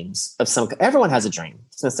have dreams everyone has a dream. I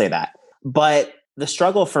was going to say that. But the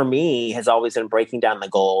struggle for me has always been breaking down the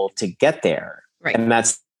goal to get there. Right. And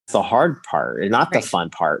that's the hard part and not the fun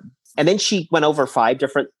part. And then she went over 5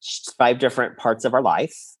 different parts of our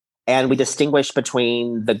life, and we distinguished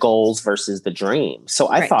between the goals versus the dream. So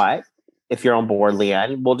I thought, if you're on board,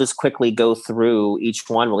 Leanne, we'll just quickly go through each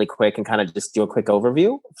one really quick and kind of just do a quick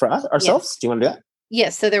overview for ourselves. Yes. Do you want to do that?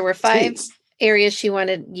 Yes. So there were 5 areas she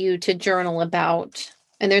wanted you to journal about.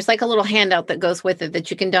 And there's like a little handout that goes with it that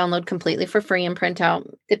you can download completely for free and print out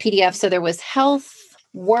the PDF. So there was health,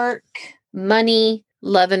 work, money,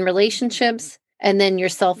 love and relationships, and then your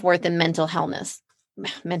self-worth and mental wellness. Well,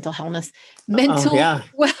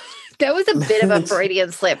 that was a bit of a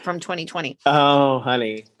Freudian slip from 2020. Oh,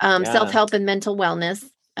 honey. Self-help and mental wellness.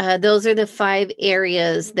 Those are the 5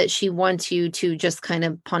 areas that she wants you to just kind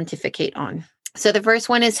of pontificate on. So the first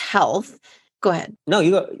one is health. Go ahead. No,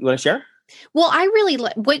 you want to share? Well, I really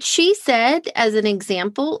what she said as an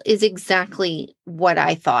example is exactly what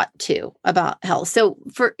I thought too about health. So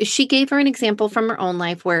she gave her an example from her own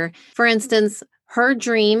life where, for instance, her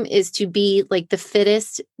dream is to be like the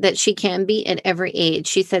fittest that she can be at every age.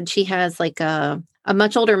 She said she has like a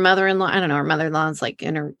much older mother-in-law. I don't know. Her mother-in-law is like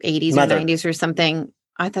in her 80s or 90s or something.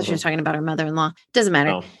 I thought she was talking about her mother-in-law. Doesn't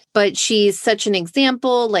matter. Oh. But she's such an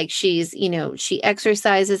example. Like she's, she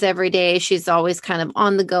exercises every day. She's always kind of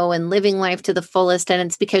on the go and living life to the fullest. And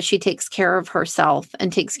it's because she takes care of herself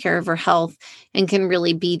and takes care of her health and can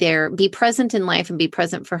really be there, be present in life and be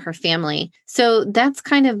present for her family. So that's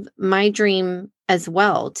kind of my dream as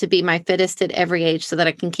well, to be my fittest at every age so that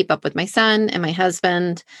I can keep up with my son and my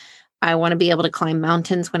husband. I want to be able to climb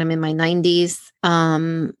mountains when I'm in my 90s.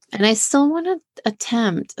 And I still want to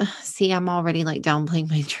attempt. See, I'm already like downplaying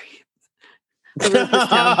my dreams. I wrote this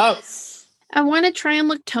down. I want to try and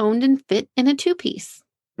look toned and fit in a 2-piece.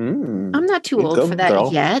 I'm not too old for that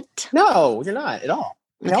girl. yet. No, you're not at all.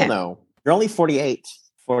 Okay. Hell no. You're only 48.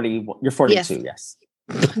 41. You're 42, yes.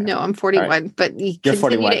 No, I'm 41, right. But you're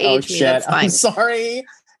 41. To age me. Shit. That's fine. I'm sorry.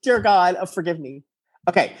 Dear God, forgive me.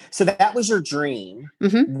 Okay, so that was your dream.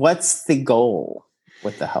 Mm-hmm. What's the goal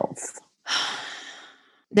with the health?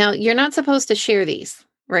 Now, you're not supposed to share these,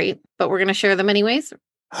 right? But we're going to share them anyways.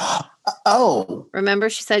 Oh. Remember,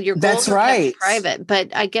 she said your goals are kept private,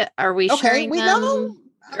 but are we sharing them? Know.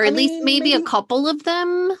 Or at least maybe a couple of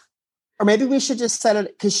them? Or maybe we should just set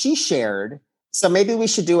it, because she shared. So maybe we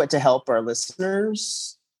should do it to help our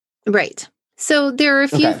listeners. Right. So there are a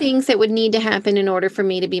few things that would need to happen in order for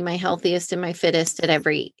me to be my healthiest and my fittest at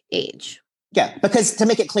every age. Yeah, because to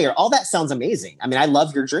make it clear, all that sounds amazing. I mean, I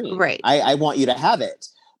love your dream. Right. I want you to have it.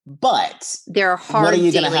 But there are hard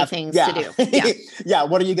daily things to do. Yeah. Yeah.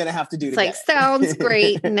 What are you going to have to do? It's like, sounds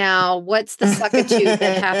great. Now, what's the suck-a-chute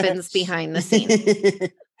that happens behind the scenes?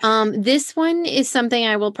 This one is something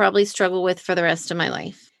I will probably struggle with for the rest of my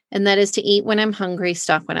life. And that is to eat when I'm hungry,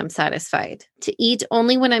 stop when I'm satisfied. To eat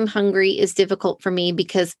only when I'm hungry is difficult for me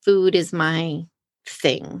because food is my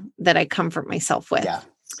thing that I comfort myself with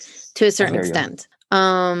to a certain extent.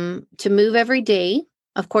 To move every day.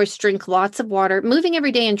 Of course, drink lots of water. Moving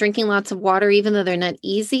every day and drinking lots of water, even though they're not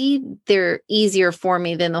easy, they're easier for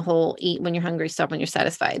me than the whole eat when you're hungry, stop when you're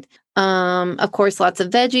satisfied. Of course, lots of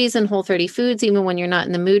veggies and Whole30 foods, even when you're not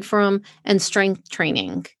in the mood for them. And strength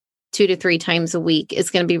training 2 to 3 times a week is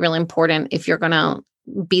going to be really important if you're going to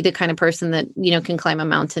be the kind of person that, can climb a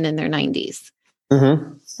mountain in their 90s.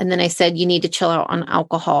 Mm-hmm. And then I said, you need to chill out on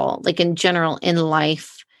alcohol, like in general in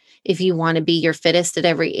life. If you want to be your fittest at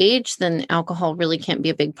every age, then alcohol really can't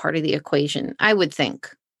be a big part of the equation, I would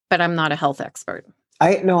think, but I'm not a health expert.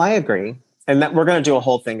 I agree. And that we're going to do a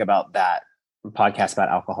whole thing about that podcast about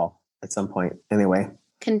alcohol at some point. Anyway,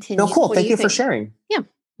 continue. No, cool. Thank you for sharing. Yeah.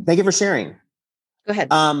 Thank you for sharing. Go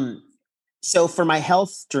ahead. So for my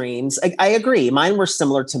health dreams, I agree. Mine were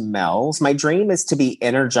similar to Mel's. My dream is to be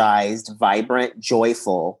energized, vibrant,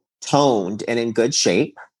 joyful, toned, and in good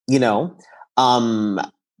shape.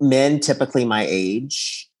 Men typically my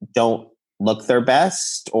age don't look their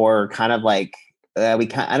best, or kind of like I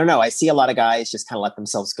don't know. I see a lot of guys just kind of let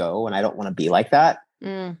themselves go, and I don't want to be like that.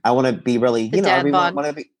 I want to be really, want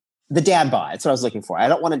to be the dad bod. That's what I was looking for. I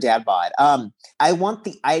don't want a dad bod. I want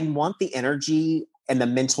the energy and the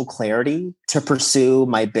mental clarity to pursue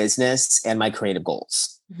my business and my creative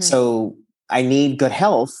goals. Mm-hmm. So I need good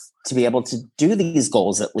health to be able to do these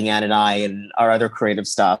goals that Leanne and I and our other creative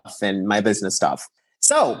stuff and my business stuff.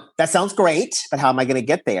 So that sounds great, but how am I going to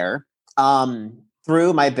get there?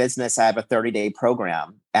 Through my business, I have a 30-day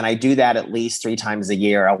program, and I do that at least 3 times a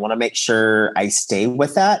year. I want to make sure I stay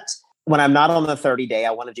with that. When I'm not on the 30-day,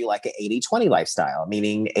 I want to do like an 80-20 lifestyle,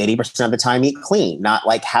 meaning 80% of the time eat clean, not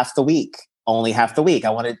like half the week, only half the week.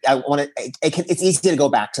 It's easy to go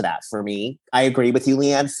back to that for me. I agree with you,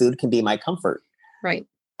 Leanne. Food can be my comfort. Right.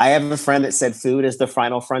 I have a friend that said food is the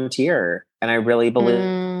final frontier, and I really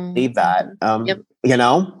believe that. Yep.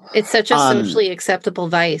 It's such a socially acceptable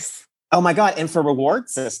vice. Oh my God. And for reward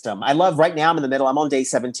system, I love right now I'm in the middle. I'm on day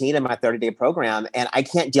 17 in my 30-day program, and I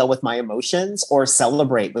can't deal with my emotions or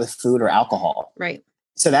celebrate with food or alcohol. Right.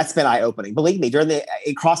 So that's been eye-opening. Believe me,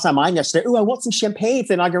 it crossed my mind yesterday. Oh, I want some champagne for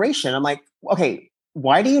the inauguration. I'm like, okay,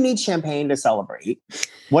 why do you need champagne to celebrate?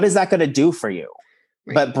 What is that going to do for you?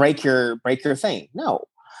 Right. But break your thing. No.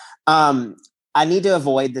 I need to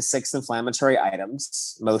avoid the 6 inflammatory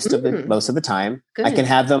items most of the time. Good. I can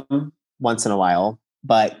have them once in a while,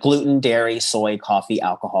 but gluten, dairy, soy, coffee,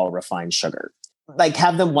 alcohol, refined sugar, like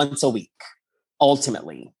have them once a week,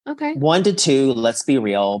 ultimately. Okay. 1 to 2, let's be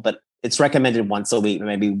real, but it's recommended once a week,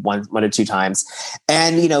 maybe one to 2 times.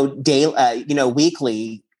 And,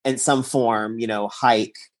 weekly in some form,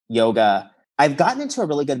 hike, yoga. I've gotten into a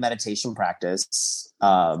really good meditation practice,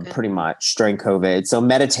 pretty much during COVID. So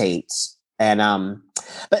meditate. And,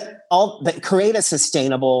 but create a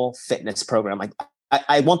sustainable fitness program. Like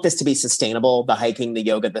I want this to be sustainable, the hiking, the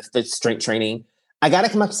yoga, the strength training. I got to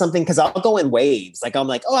come up with something, because I'll go in waves. Like I'm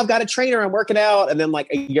like, oh, I've got a trainer, I'm working out. And then like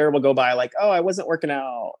a year will go by like, oh, I wasn't working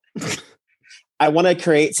out. I want to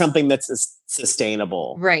create something that's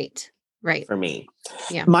sustainable. Right. For me.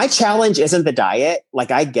 Yeah. My challenge isn't the diet. Like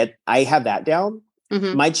I have that down.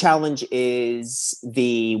 Mm-hmm. My challenge is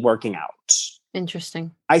the working out.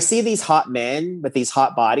 Interesting. I see these hot men with these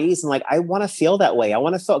hot bodies, and like, I want to feel that way. I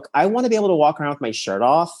want to be able to walk around with my shirt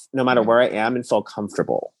off no matter where I am and feel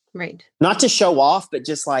comfortable. Right. Not to show off, but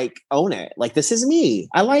just like own it. Like, this is me.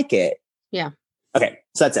 I like it. Yeah. Okay.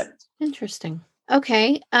 So that's it. Interesting.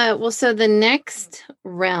 Okay. Well, so the next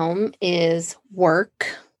realm is work,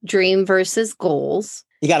 dream versus goals.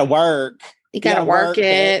 You got to work. You got to work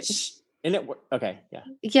it. Bitch. Isn't it? Okay. Yeah.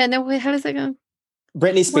 Yeah. No, wait, how does that go?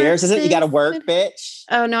 Britney Spears, is it? You got to work, bitch.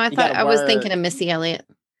 Oh, no, I was thinking of Missy Elliott.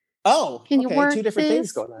 Oh, can you work two different this?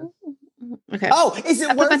 things going on. Okay. Oh, is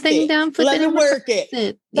it worth put my thing it? Down, Let me work it.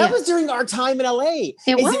 Yeah. That was during our time in LA. Is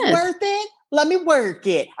it worth it? Let me work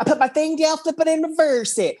it. I put my thing down, flip it in,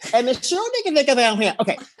 reverse it. And the show nigga down here.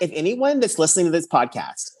 Okay, if anyone that's listening to this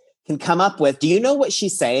podcast can come up with, do you know what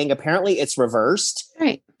she's saying? Apparently it's reversed.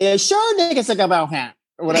 Right. Sure niggas about him.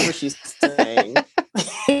 Or whatever she's saying.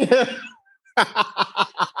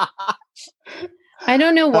 I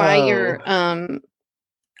don't know why your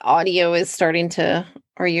audio is starting to,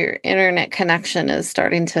 or your internet connection is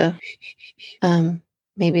starting to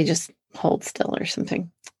maybe just hold still or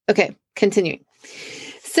something. Okay, continuing.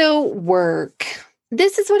 So work.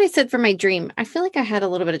 This is what I said for my dream. I feel like I had a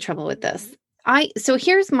little bit of trouble with this. So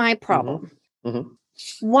here's my problem. Mm-hmm.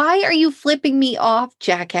 Why are you flipping me off,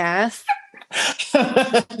 jackass?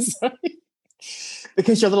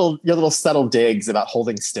 Because your little subtle digs about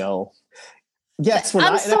holding still. Yes,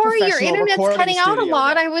 I'm sorry, your internet's cutting out a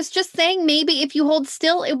lot. I was just saying maybe if you hold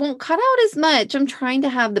still, it won't cut out as much. I'm trying to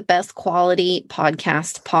have the best quality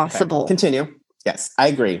podcast possible. Okay. Continue. Yes, I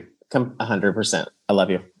agree. 100%. I love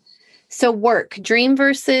you. So work, dream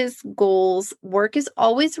versus goals. Work is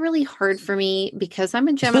always really hard for me because I'm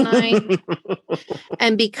a Gemini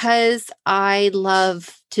and because I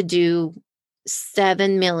love to do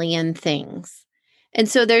 7 million things. And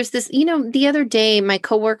so there's this, the other day, my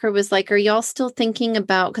coworker was like, are y'all still thinking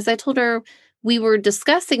about, because I told her we were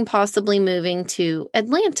discussing possibly moving to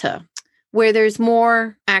Atlanta, where there's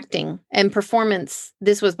more acting and performance.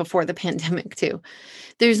 This was before the pandemic too.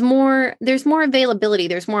 There's more availability.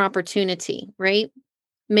 There's more opportunity, right?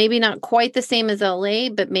 Maybe not quite the same as LA,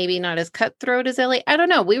 but maybe not as cutthroat as LA. I don't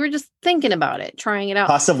know. We were just thinking about it, trying it out.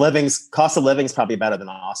 Cost of living's probably better than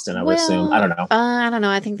Austin, I would assume. I don't know. I don't know.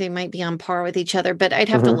 I think they might be on par with each other, but I'd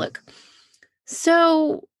have to look.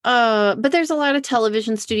 So, but there's a lot of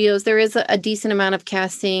television studios. There is a decent amount of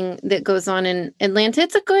casting that goes on in Atlanta.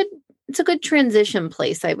 It's a good transition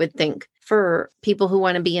place, I would think, for people who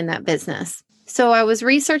want to be in that business. So I was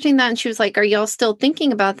researching that and she was like, are y'all still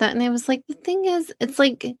thinking about that? And I was like, the thing is,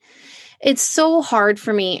 it's so hard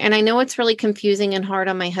for me. And I know it's really confusing and hard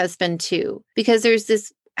on my husband too, because there's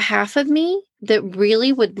this half of me that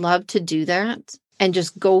really would love to do that and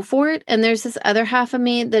just go for it. And there's this other half of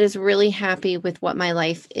me that is really happy with what my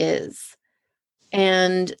life is.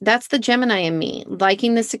 And that's the Gemini in me,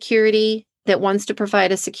 liking the security, that wants to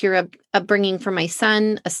provide a secure upbringing for my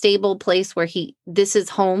son, a stable place where this is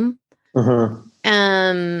home.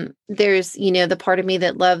 There's, the part of me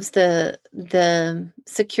that loves the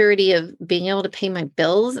security of being able to pay my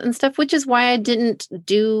bills and stuff, which is why I didn't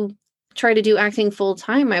try to do acting full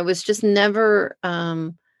time. I was just never,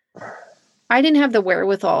 I didn't have the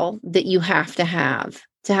wherewithal that you have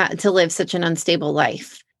to live such an unstable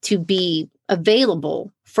life, to be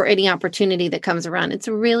available for any opportunity that comes around. It's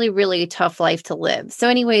a really, really tough life to live. So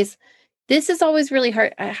anyways, this is always really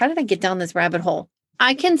hard. How did I get down this rabbit hole?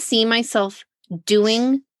 I can see myself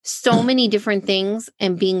doing so many different things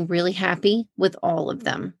and being really happy with all of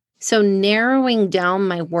them. So narrowing down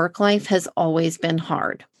my work life has always been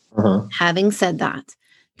hard. Having said that,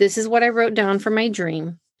 this is what I wrote down for my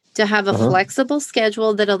dream: to have a flexible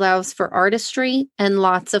schedule that allows for artistry and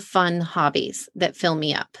lots of fun hobbies that fill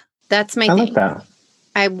me up. That's my thing. Like that.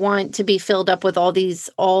 I want to be filled up with all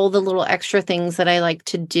the little extra things that I like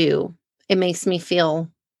to do. It makes me feel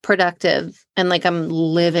productive and like I'm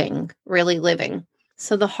really living.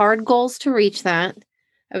 So the hard goals to reach that,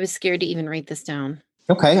 I was scared to even write this down.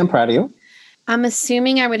 Okay, I'm proud of you. I'm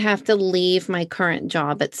assuming I would have to leave my current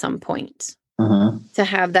job at some point to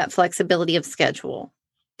have that flexibility of schedule.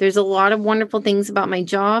 There's a lot of wonderful things about my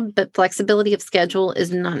job, but flexibility of schedule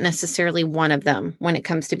is not necessarily one of them when it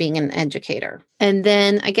comes to being an educator. And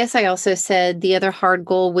then I guess I also said the other hard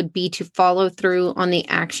goal would be to follow through on the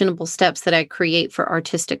actionable steps that I create for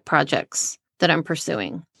artistic projects that I'm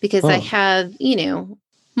pursuing. Because I have,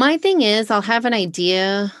 my thing is I'll have an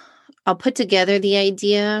idea, I'll put together the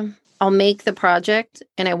idea, I'll make the project,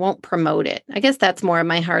 and I won't promote it. I guess that's more of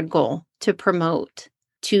my hard goal, to promote,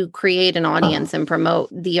 to create an audience and promote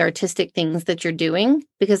the artistic things that you're doing.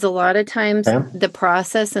 Because a lot of times the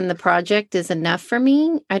process and the project is enough for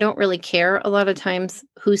me. I don't really care a lot of times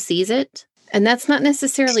who sees it. And that's not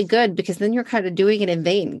necessarily good, because then you're kind of doing it in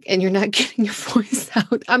vain and you're not getting your voice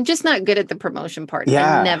out. I'm just not good at the promotion part.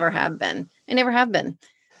 Yeah. I never have been.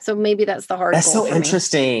 So maybe that's the hard goal. That's so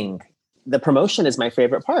interesting. The promotion is my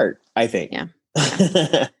favorite part, I think. Yeah.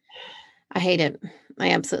 I hate it.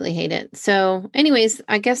 I absolutely hate it. So anyways,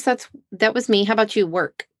 I guess that was me. How about you?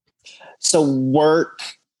 Work? So work,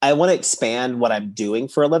 I want to expand what I'm doing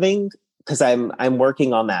for a living because I'm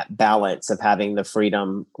working on that balance of having the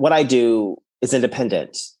freedom. What I do is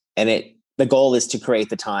independent, and the goal is to create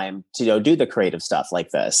the time to do the creative stuff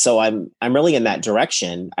like this. So I'm really in that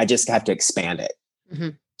direction. I just have to expand it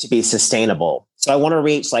to be sustainable. So I want to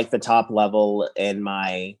reach like the top level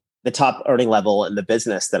the top earning level in the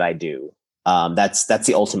business that I do. That's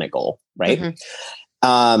the ultimate goal, right?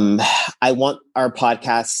 I want our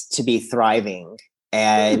podcast to be thriving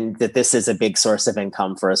and that this is a big source of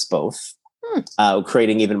income for us both,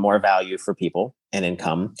 creating even more value for people and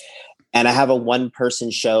income. And I have a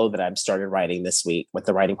one-person show that I've started writing this week with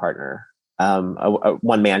the writing partner, a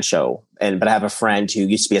one-man show. But I have a friend who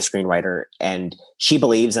used to be a screenwriter, and she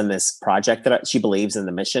believes in this project she believes in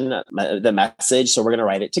the mission, the message. So we're going to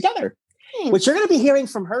write it together. Which you're going to be hearing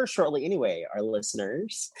from her shortly anyway, our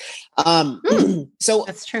listeners. So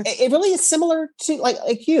that's true. It really is similar to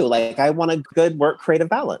like you. Like I want a good work-creative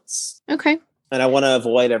balance. Okay. And I want to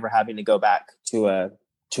avoid ever having to go back to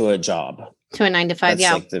a job. To a 9 to 5,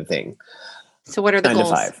 That's like the thing. So what are the 9 goals?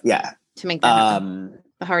 to 5, yeah. To make that happen?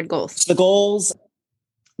 The hard goals.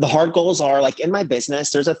 The hard goals are like in my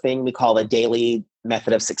business, there's a thing we call a daily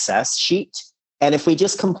method of success sheet. And if we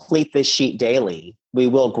just complete this sheet daily, we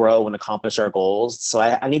will grow and accomplish our goals. So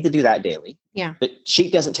I need to do that daily. Yeah. The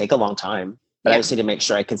sheet doesn't take a long time, but I just need to make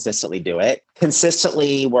sure I consistently do it.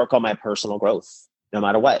 Consistently work on my personal growth, no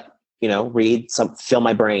matter what. Fill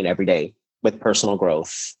my brain every day with personal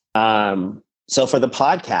growth. So for the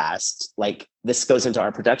podcast, like this goes into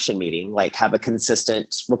our production meeting, like have a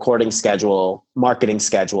consistent recording schedule, marketing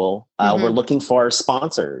schedule. We're looking for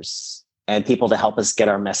sponsors and people to help us get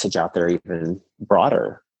our message out there even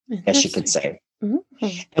broader, as you could say.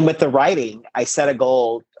 And with the writing, I set a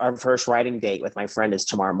goal. Our first writing date with my friend is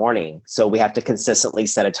tomorrow morning. So we have to consistently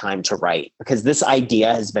set a time to write because this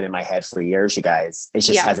idea has been in my head for years, you guys. It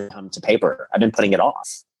just hasn't come to paper. I've been putting it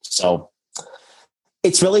off. So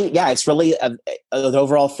it's really an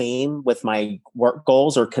overall theme with my work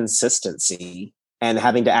goals or consistency and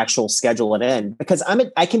having to actual schedule it in because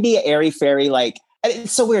I can be an airy fairy, like,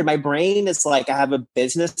 it's so weird. My brain is like, I have a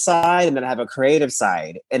business side and then I have a creative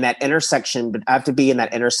side and that intersection, but I have to be in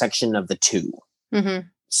that intersection of the two.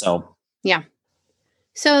 So, yeah.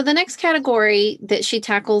 So the next category that she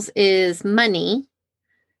tackles is money,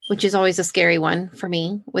 which is always a scary one for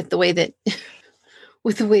me with the way that,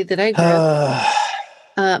 I grew up.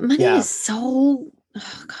 Money is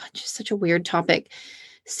just such a weird topic.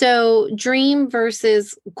 So dream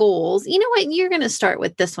versus goals. You know what? You're going to start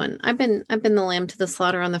with this one. I've been the lamb to the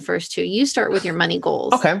slaughter on the first two. You start with your money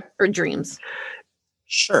goals. Okay. Or dreams.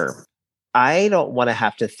 Sure. I don't want to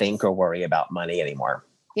have to think or worry about money anymore.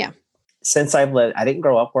 Yeah. Since I didn't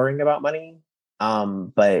grow up worrying about money.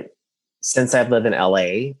 But since I've lived in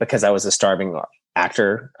LA, because I was a starving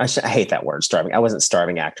actor, I hate that word, starving. I wasn't a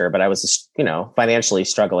starving actor, but I was, financially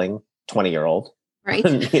struggling 20-year-old. Right.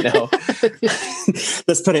 Let's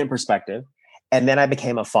put it in perspective. And then I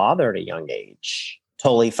became a father at a young age,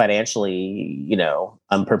 totally financially,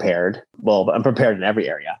 unprepared. Well, I'm prepared in every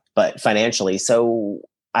area, but financially. So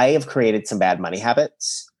I have created some bad money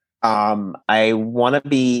habits. I want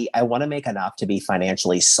to make enough to be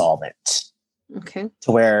financially solvent. Okay.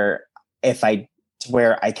 To where I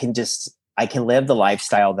can live the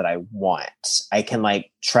lifestyle that I want. I can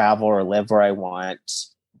like travel or live where I want,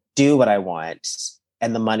 do what I want,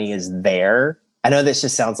 and the money is there. I know this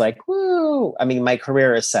just sounds like, woo. I mean, my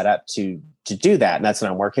career is set up to do that, and that's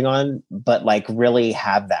what I'm working on. But like really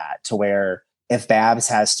have that to where if Babs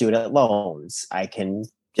has student loans, I can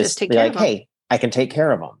just be like, hey, I can take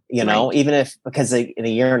care of them, even if, because in a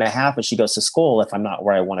year and a half, when she goes to school, if I'm not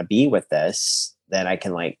where I want to be with this, then I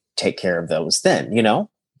can like take care of those then,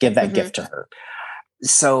 give that gift to her.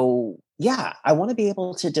 So yeah, I want to be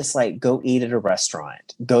able to just like go eat at a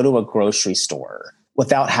restaurant, go to a grocery store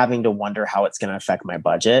without having to wonder how it's going to affect my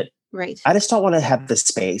budget. Right. I just don't want to have the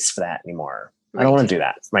space for that anymore. Right. I don't want to do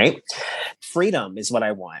that. Right. Freedom is what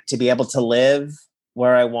I want, to be able to live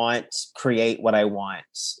where I want, create what I want,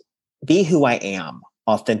 be who I am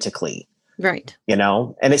authentically. Right.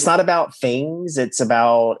 And it's not about things, it's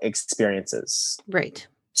about experiences. Right.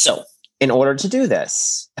 So in order to do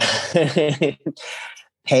this,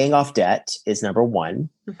 paying off debt is number one.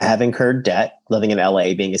 I have incurred debt living in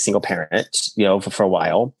LA, being a single parent, for a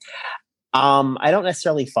while. I don't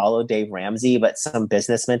necessarily follow Dave Ramsey, but some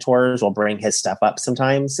business mentors will bring his stuff up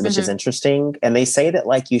sometimes, which is interesting. And they say that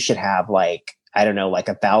like you should have like I don't know, like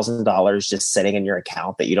 $1,000 just sitting in your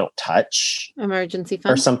account that you don't touch. Emergency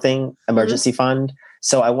fund or something, emergency fund.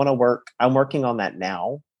 So I'm working on that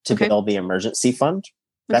now to build the emergency fund.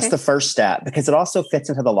 That's the first step, because it also fits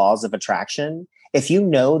into the laws of attraction. If you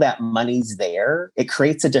know that money's there, it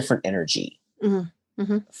creates a different energy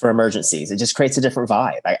for emergencies. It just creates a different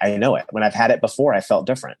vibe. I know it. When I've had it before, I felt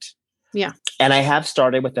different. Yeah. And I have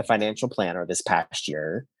started with the financial planner this past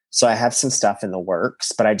year. So I have some stuff in the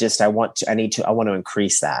works, but I want to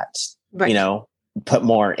increase that, put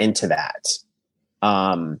more into that.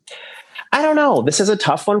 I don't know. This is a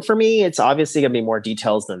tough one for me. It's obviously going to be more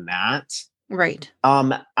details than that. Right.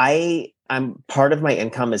 I'm part of my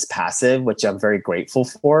income is passive, which I'm very grateful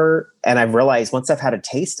for. And I've realized once I've had a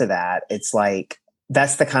taste of that, it's like,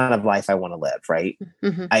 that's the kind of life I want to live. Right.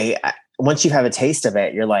 I once you have a taste of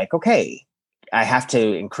it, you're like, okay, I have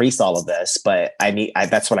to increase all of this, but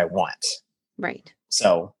that's what I want. Right.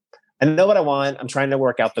 So I know what I want. I'm trying to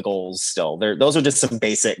work out the goals still. Those are just some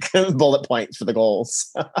basic bullet points for the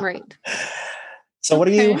goals. Right. So what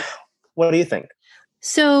do you think?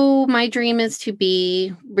 So my dream is to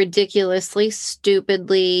be ridiculously,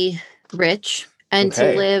 stupidly rich and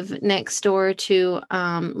to live next door to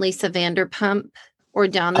Lisa Vanderpump or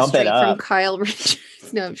down the street from Kyle Richards.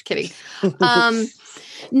 No, I'm just kidding.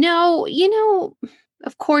 No,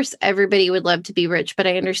 of course, everybody would love to be rich, but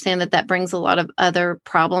I understand that brings a lot of other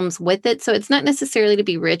problems with it. So it's not necessarily to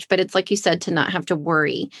be rich, but it's like you said, to not have to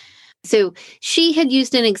worry. So she had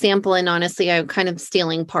used an example, and honestly, I'm kind of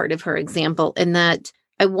stealing part of her example in that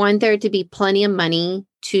I want there to be plenty of money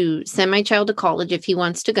to send my child to college if he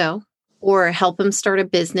wants to go, or help him start a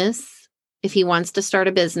business if he wants to start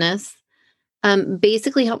a business.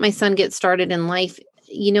 Basically help my son get started in life,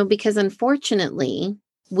 because unfortunately,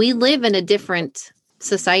 we live in a different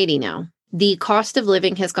society now. The cost of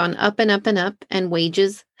living has gone up and up and up, and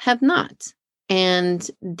wages have not. And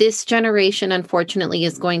this generation, unfortunately,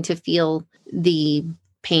 is going to feel the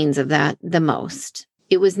pains of that the most.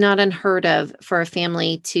 It was not unheard of for a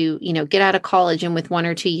family to, get out of college, and with 1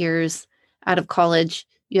 or 2 years out of college,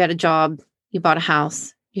 you had a job, you bought a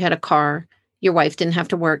house, you had a car, your wife didn't have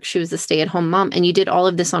to work. She was a stay-at-home mom, and you did all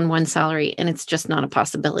of this on one salary, and it's just not a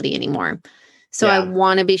possibility anymore. So I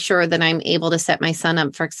want to be sure that I'm able to set my son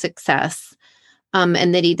up for success,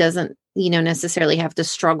 and that he doesn't, necessarily have to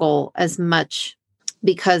struggle as much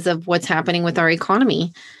because of what's happening with our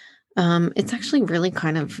economy. It's actually really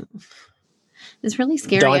it's really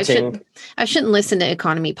scary. Daunting. I shouldn't listen to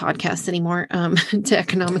economy podcasts anymore, to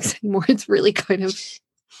economics anymore. It's really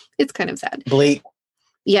it's kind of sad. Bleak.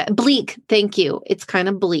 Yeah, bleak. Thank you. It's kind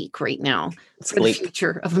of bleak right now for the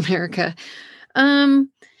future of America.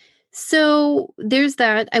 So there's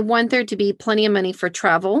that. I want there to be plenty of money for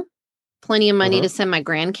travel, plenty of money to send my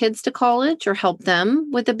grandkids to college or help them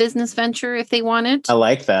with a business venture if they want it. I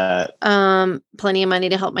like that. Plenty of money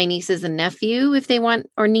to help my nieces and nephew if they want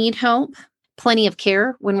or need help. Plenty of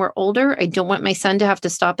care when we're older. I don't want my son to have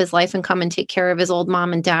to stop his life and come and take care of his old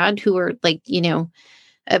mom and dad who are like,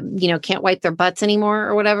 can't wipe their butts anymore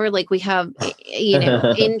or whatever. Like we have,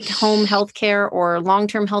 in-home healthcare or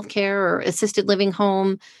long-term healthcare or assisted living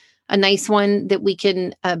home, a nice one that we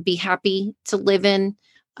can be happy to live in.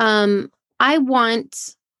 I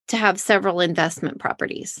want to have several investment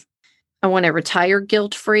properties. I want to retire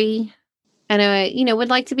guilt-free. And I, would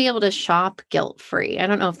like to be able to shop guilt-free. I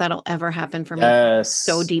don't know if that'll ever happen for me. Yes.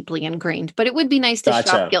 So deeply ingrained, but it would be nice to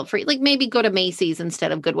shop guilt-free. Like maybe go to Macy's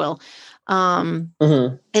instead of Goodwill.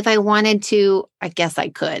 If I wanted to, I guess I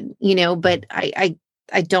could, but I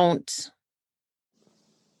don't.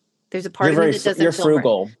 There's a part of me that doesn't You're feel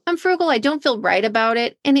frugal. Right. I'm frugal. I don't feel right about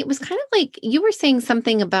it. And it was kind of like you were saying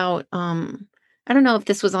something about, I don't know if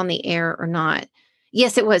this was on the air or not.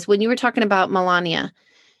 Yes, it was when you were talking about Melania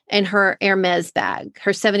and her Hermes bag,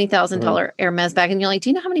 her $70,000 Hermes bag. And you're like, do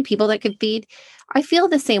you know how many people that could feed? I feel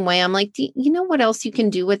the same way. I'm like, you know what else you can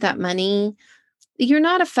do with that money? You're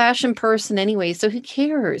not a fashion person anyway, so who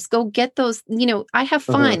cares? Go get those, I have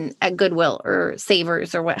fun at Goodwill or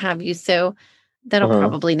Savers or what have you. So that'll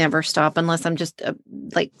probably never stop unless I'm just a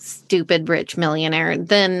stupid rich millionaire.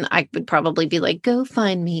 Then I would probably be like, go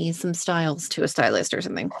find me some styles to a stylist or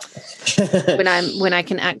something when I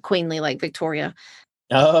can act queenly like Victoria.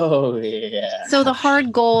 Oh, yeah. So the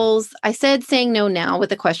hard goals, I said saying no now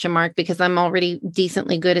with a question mark because I'm already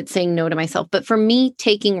decently good at saying no to myself. But for me,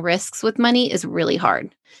 taking risks with money is really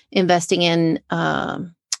hard. Investing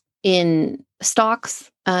in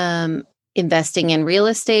stocks, investing in real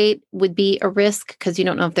estate would be a risk because you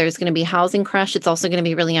don't know if there's going to be a housing crash. It's also going to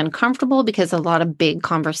be really uncomfortable because a lot of big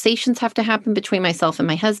conversations have to happen between myself and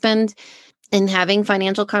my husband. And having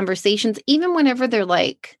financial conversations, even whenever they're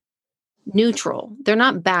like, neutral. They're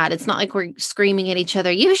not bad. It's not like we're screaming at each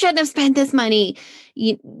other, you shouldn't have spent this money.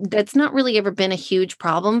 That's not really ever been a huge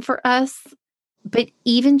problem for us. But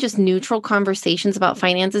even just neutral conversations about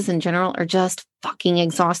finances in general are just fucking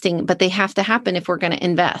exhausting, but they have to happen if we're going to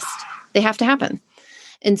invest. They have to happen.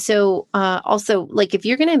 And so also, like, if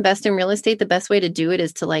you're going to invest in real estate, the best way to do it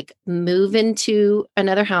is to like move into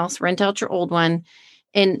another house, rent out your old one.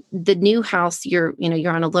 And the new house, you're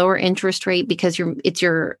on a lower interest rate because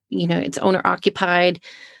it's owner occupied.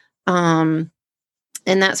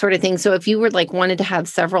 And that sort of thing. So if you were like wanted to have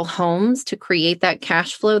several homes to create that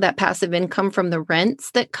cash flow, that passive income from the rents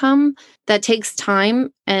that come, that takes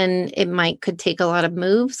time, and it could take a lot of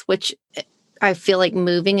moves, which I feel like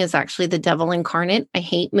moving is actually the devil incarnate. I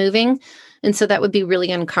hate moving. And so that would be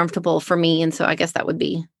really uncomfortable for me. And so I guess that would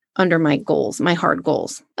be under my goals, my hard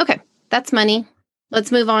goals. Okay, that's money.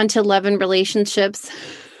 Let's move on to love and relationships,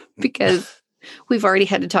 because we've already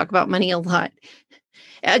had to talk about money a lot.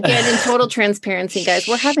 Again, in total transparency, guys,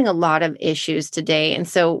 we're having a lot of issues today. And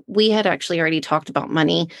so we had actually already talked about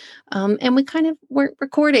money, and we kind of weren't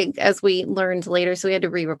recording, as we learned later. So we had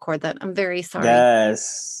to re-record that. I'm very sorry.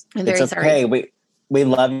 Yes. I'm very sorry. We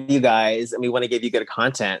love you guys, and we want to give you good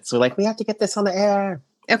content. So we have to get this on the air.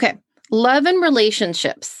 Okay. Love and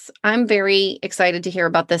relationships. I'm very excited to hear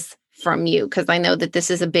about this from you, because I know that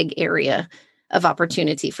this is a big area of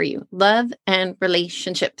opportunity for you. Love and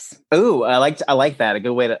relationships. Ooh, I like that. A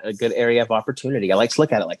good area of opportunity. I like to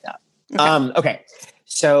look at it like that. Okay.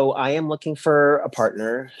 So I am looking for a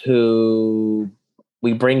partner who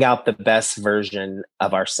we bring out the best version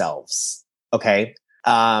of ourselves. Okay.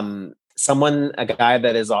 A guy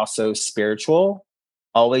that is also spiritual,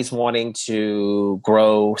 always wanting to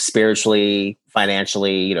grow spiritually,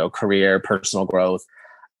 financially, career, personal growth.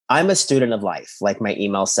 I'm a student of life, like my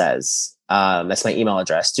email says. That's my email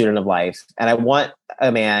address, student of life. And I want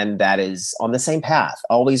a man that is on the same path,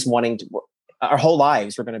 always wanting to, our whole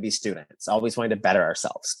lives, we're going to be students, always wanting to better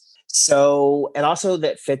ourselves. So, and also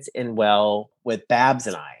that fits in well with Babs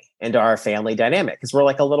and I and our family dynamic, because we're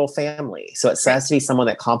like a little family. So it has to be someone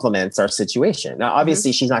that complements our situation. Now,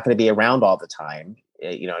 obviously, she's not going to be around all the time,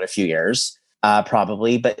 in a few years,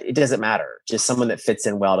 probably, but it doesn't matter. Just someone that fits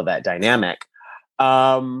in well to that dynamic.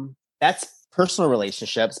 That's personal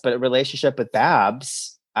relationships, but a relationship with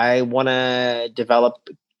Babs, I want to develop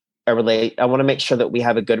I want to make sure that we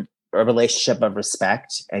have a relationship of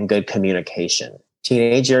respect and good communication.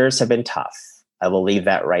 Teenagers have been tough. I will leave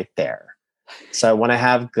that right there. So I want to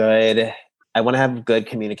have good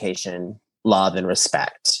communication, love, and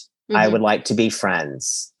respect. Mm-hmm. I would like to be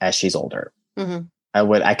friends as she's older. Mm-hmm.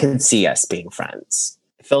 I can see us being friends.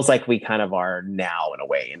 It feels like we kind of are now in a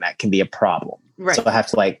way, and that can be a problem. Right. So I have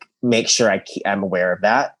to make sure I'm aware of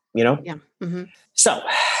that, Yeah. Mm-hmm. So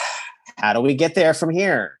how do we get there from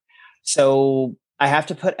here? So I have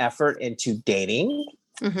to put effort into dating.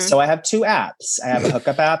 Mm-hmm. So I have two apps. I have a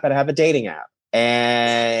hookup app and I have a dating app.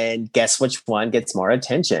 And guess which one gets more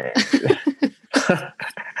attention?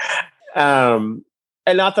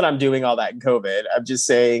 And not that I'm doing all that in COVID. I'm just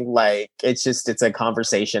saying, it's a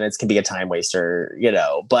conversation. It can be a time waster,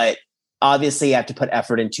 but obviously you have to put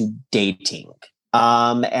effort into dating.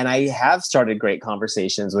 And I have started great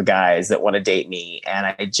conversations with guys that want to date me, and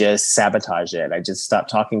I just sabotage it. I just stop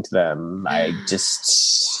talking to them. I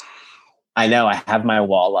know I have my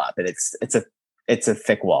wall up, and it's a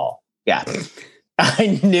thick wall. Yeah.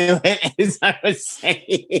 I knew it as I was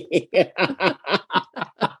saying.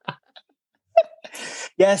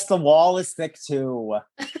 Yes, the wall is thick too.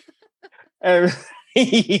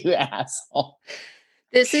 You asshole.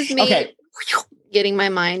 This is me getting my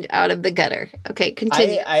mind out of the gutter. Okay,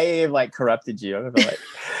 continue. I corrupted you.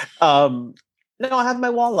 I'm no, I have my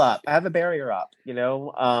wall up. I have a barrier up,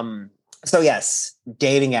 So yes,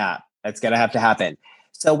 dating app. That's going to have to happen.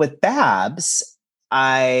 So with Babs,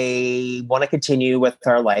 I want to continue with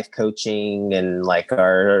our life coaching and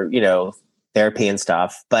our, therapy and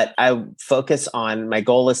stuff. But my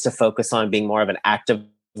goal is to focus on being more of an active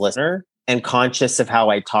listener and conscious of how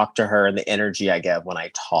I talk to her and the energy I give when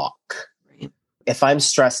I talk. Right. If I'm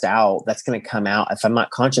stressed out, that's going to come out. If I'm not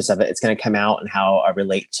conscious of it, it's going to come out in how I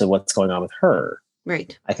relate to what's going on with her.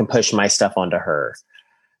 Right. I can push my stuff onto her.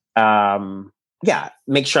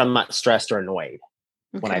 Make sure I'm not stressed or annoyed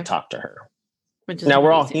when I talk to her. Now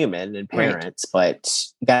we're all human and parents, but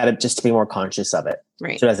you got to just be more conscious of it.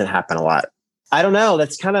 Right. So it doesn't happen a lot. I don't know.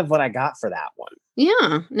 That's kind of what I got for that one.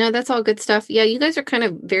 Yeah. No, that's all good stuff. Yeah. You guys are kind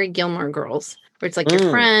of very Gilmore Girls, where it's your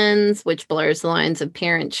friends, which blurs the lines of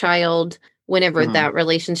parent child. Whenever that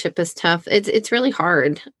relationship is tough, it's really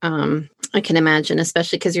hard. I can imagine,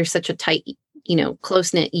 especially because you're such a tight,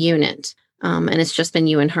 close knit unit. And it's just been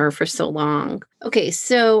you and her for so long. Okay.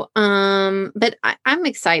 So, but I'm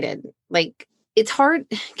excited. Like, it's hard.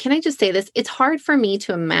 Can I just say this? It's hard for me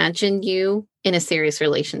to imagine you in a serious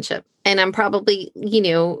relationship. And I'm probably,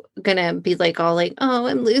 gonna be like, all like, oh,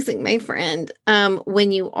 I'm losing my friend.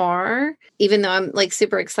 When you are, even though I'm like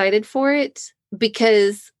super excited for it,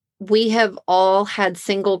 because we have all had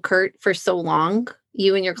single Kurt for so long,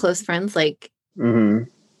 you and your close friends, like,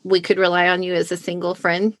 we could rely on you as a single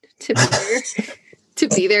friend to be there, to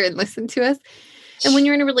be there and listen to us. And when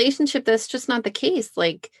you're in a relationship, that's just not the case.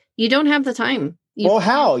 Like, you don't have the time.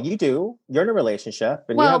 How? You do. You're in a relationship.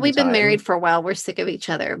 And well, we've been married for a while. We're sick of each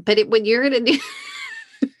other. But when you're in a new...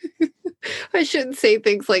 I shouldn't say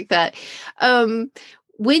things like that.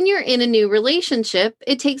 When you're in a new relationship,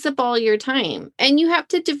 it takes up all your time. And you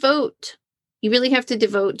really have to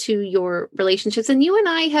devote to your relationships. And you and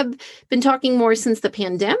I have been talking more since the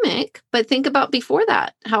pandemic. But think about before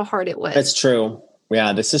that, how hard it was. That's true.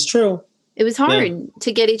 Yeah, this is true. It was hard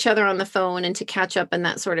to get each other on the phone and to catch up and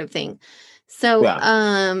that sort of thing. So,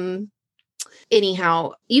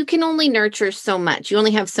 anyhow, you can only nurture so much. You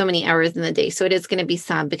only have so many hours in the day. So it is going to be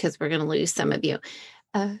sad because we're going to lose some of you.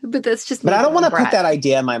 But that's just... But I don't want to put that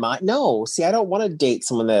idea in my mind. No, see, I don't want to date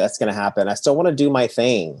someone that's going to happen. I still want to do my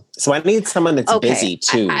thing. So I need someone that's busy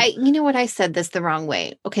too. You know what? I said this the wrong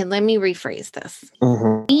way. Okay, let me rephrase this.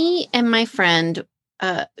 Me and my friend,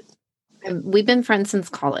 we've been friends since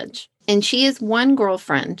college. And she is one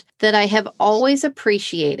girlfriend that I have always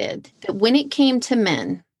appreciated, that when it came to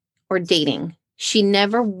men or dating, she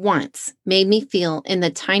never once made me feel in the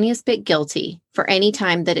tiniest bit guilty for any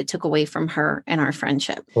time that it took away from her and our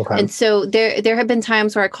friendship. Okay. And so there have been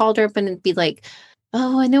times where I called her up and it'd be like,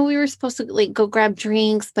 oh, I know we were supposed to like go grab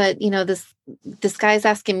drinks, but this guy's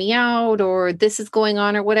asking me out, or this is going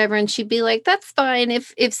on or whatever. And she'd be like, that's fine.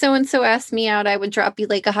 If so-and-so asked me out, I would drop you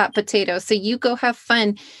like a hot potato. So you go have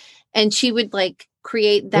fun. And she would like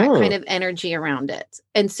create that kind of energy around it.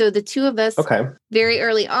 And so the two of us very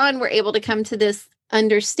early on were able to come to this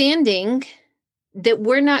understanding that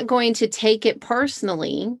we're not going to take it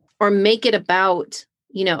personally or make it about,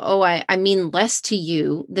 I mean less to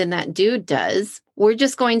you than that dude does. We're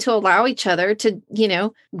just going to allow each other to,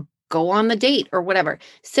 go on the date or whatever.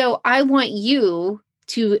 So I want you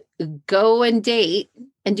to go and date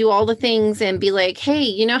and do all the things and be like, hey,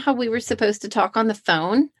 you know how we were supposed to talk on the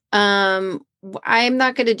phone? I'm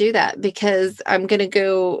not going to do that because I'm going to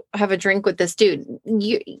go have a drink with this dude.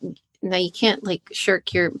 You can't like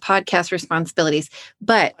shirk your podcast responsibilities,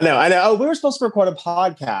 but no, I know. Oh, we were supposed to record a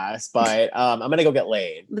podcast, but I'm going to go get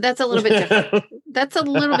laid. But that's a little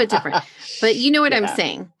bit different. But you know what I'm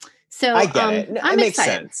saying. So I get it. I'm makes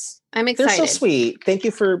excited. Sense. I'm excited. They're so sweet. Thank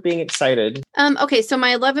you for being excited. Okay. So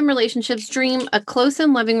my love and relationships dream, a close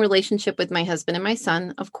and loving relationship with my husband and my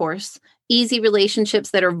son, of course. Easy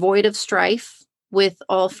relationships that are void of strife with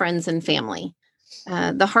all friends and family.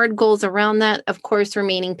 The hard goals around that, of course,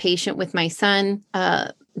 remaining patient with my son.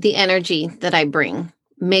 The energy that I bring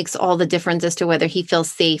makes all the difference as to whether he feels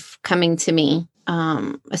safe coming to me,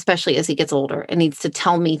 especially as he gets older and needs to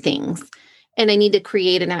tell me things. And I need to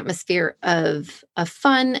create an atmosphere of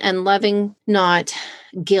fun and loving, not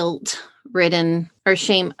guilt-ridden or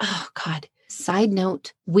shame. Oh, God. Side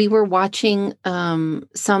note, we were watching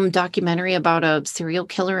some documentary about a serial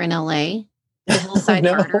killer in LA, the Hillside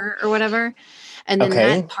Murder or whatever. And then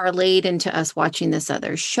that parlayed into us watching this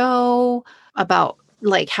other show about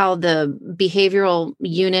like how the behavioral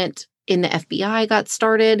unit in the FBI got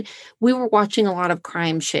started. We were watching a lot of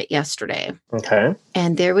crime shit yesterday. Okay.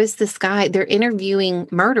 And there was this guy, they're interviewing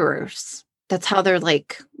murderers. That's how they're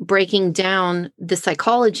like breaking down the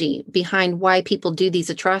psychology behind why people do these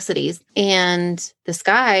atrocities. And this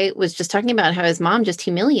guy was just talking about how his mom just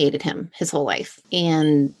humiliated him his whole life.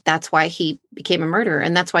 And that's why he became a murderer.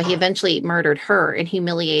 And that's why he eventually murdered her and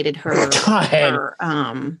humiliated her. Oh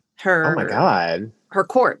my God. Her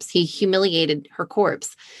corpse. He humiliated her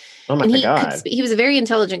corpse. Oh my God. He was a very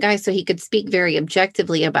intelligent guy, so he could speak very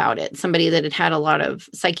objectively about it. Somebody that had had a lot of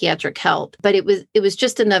psychiatric help. But it was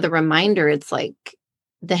just another reminder. It's like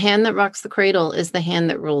the hand that rocks the cradle is the hand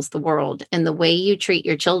that rules the world. And the way you treat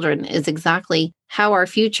your children is exactly how our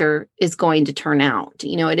future is going to turn out.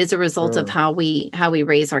 You know, it is a result of how we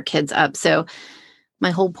raise our kids up. So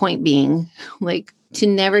my whole point being, like, to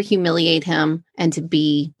never humiliate him and to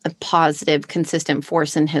be a positive, consistent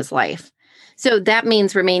force in his life. So that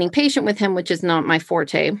means remaining patient with him, which is not my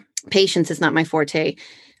forte. Patience is not my forte.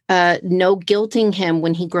 No guilting him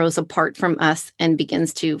when he grows apart from us and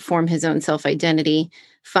begins to form his own self-identity.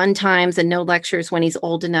 Fun times and no lectures when he's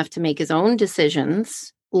old enough to make his own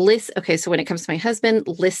decisions Okay, so when it comes to my husband,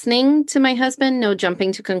 listening to my husband, no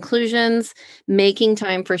jumping to conclusions, making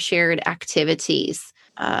time for shared activities.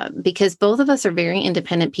 Because both of us are very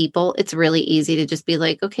independent people, it's really easy to just be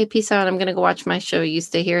like, okay, peace out. I'm going to go watch my show. You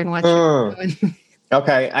stay here and watch your show.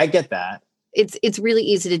 Okay, I get that. It's really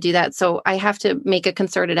easy to do that. So I have to make a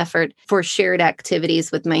concerted effort for shared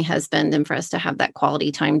activities with my husband and for us to have that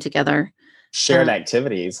quality time together. Shared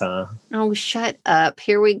activities, huh? Oh, shut up.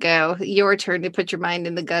 Here we go. Your turn to put your mind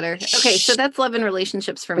in the gutter. Okay, so that's love and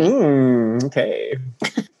relationships for me. Okay.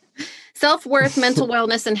 Self-worth, mental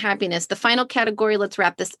wellness, and happiness. The final category. Let's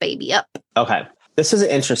wrap this baby up. Okay. This is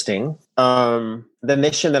interesting. The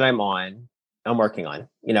mission that I'm working on,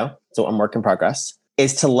 so I'm work in progress,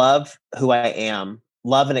 is to love who I am,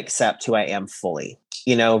 love and accept who I am fully,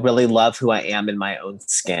 really love who I am in my own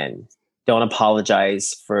skin. Don't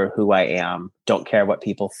apologize for who I am. Don't care what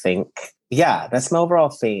people think. Yeah, that's my overall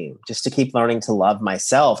theme, just to keep learning to love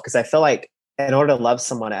myself. Because I feel like in order to love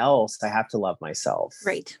someone else, I have to love myself.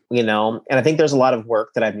 Right. And I think there's a lot of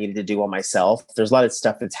work that I've needed to do on myself. There's a lot of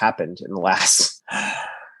stuff that's happened in the last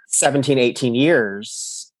 17, 18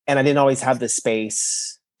 years. And I didn't always have the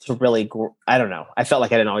space to really, I don't know. I felt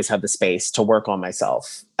like I didn't always have the space to work on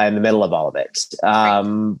myself in the middle of all of it.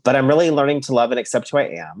 Right. But I'm really learning to love and accept who I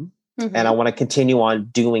am. Mm-hmm. And I want to continue on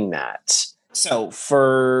doing that. So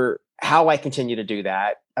for how I continue to do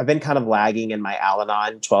that, I've been kind of lagging in my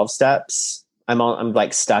Al-Anon 12 steps. I'm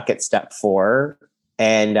like stuck at step 4,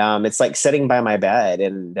 and it's like sitting by my bed,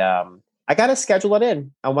 and I got to schedule it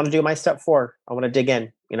in. I want to do my step 4. I want to dig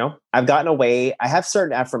in. I've gotten away. I have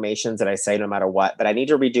certain affirmations that I say no matter what, but I need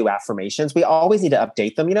to redo affirmations. We always need to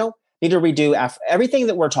update them. Need to redo everything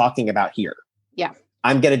that we're talking about here. Yeah.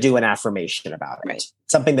 I'm going to do an affirmation about it. Right.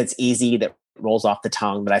 Something that's easy, that rolls off the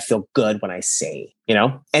tongue, that I feel good when I say,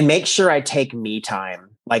 and make sure I take me time.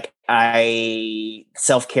 Like I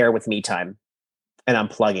self-care with me time and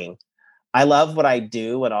unplugging. I love what I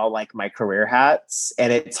do and all like my career hats,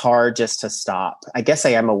 and it's hard just to stop. I guess I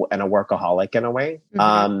am a workaholic in a way.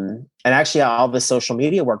 Mm-hmm. And actually all the social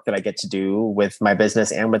media work that I get to do with my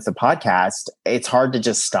business and with the podcast, it's hard to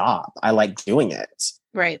just stop. I like doing it.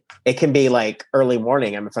 Right. It can be like early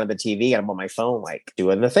morning, I'm in front of the TV and I'm on my phone, like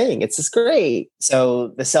doing the thing. It's just great. So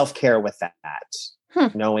the self-care with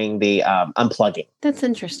that, knowing the unplugging. That's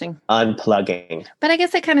interesting. Unplugging. But I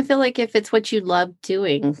guess I kind of feel like if it's what you love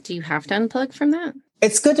doing, do you have to unplug from that?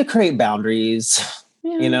 It's good to create boundaries,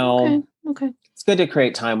 Okay. It's good to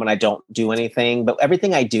create time when I don't do anything, but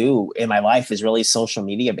everything I do in my life is really social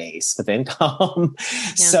media based with income.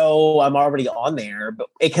 Yeah. So I'm already on there, but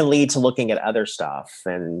it can lead to looking at other stuff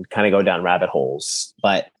and kind of go down rabbit holes.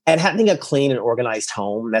 And having a clean and organized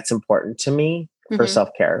home, that's important to me for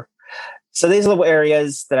self-care. So these are the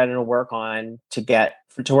areas that I'm going to work on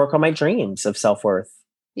to work on my dreams of self-worth,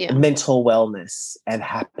 mental wellness, and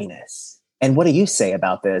happiness. And what do you say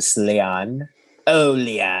about this, Leanne? Oh,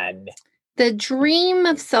 Leanne. The dream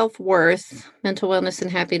of self-worth, mental wellness, and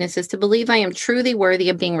happiness is to believe I am truly worthy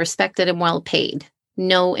of being respected and well paid.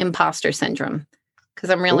 No imposter syndrome. Because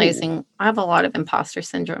I'm realizing I have a lot of imposter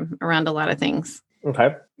syndrome around a lot of things.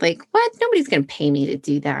 Okay. Like, what? Nobody's going to pay me to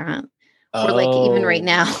do that. Or like even right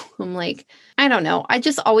now, I'm like, I don't know. I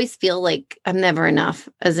just always feel like I'm never enough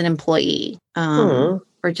as an employee.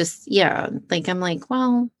 Or just, like I'm like,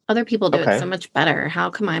 well, other people do it so much better. How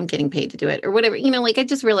come I'm getting paid to do it or whatever? Like I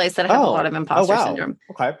just realized that I have a lot of imposter syndrome.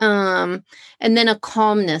 Okay. And then a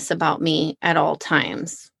calmness about me at all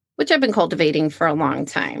times, which I've been cultivating for a long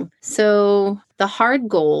time. So the hard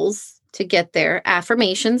goals to get there,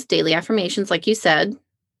 affirmations, daily affirmations, like you said,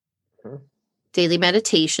 daily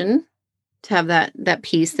meditation, to have that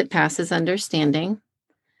peace that passes understanding.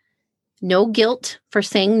 No guilt for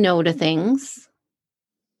saying no to things.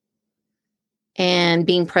 And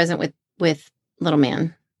being present with little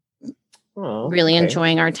man. Really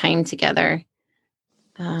enjoying our time together.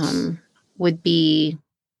 Would be,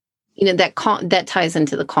 that ties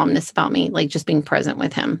into the calmness about me, like just being present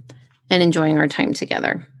with him and enjoying our time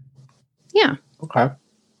together. Yeah. Okay.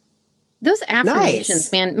 Those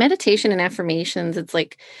affirmations, man, meditation and affirmations, it's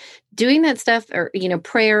like doing that stuff or,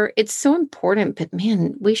 prayer, it's so important, but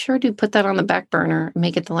man, we sure do put that on the back burner and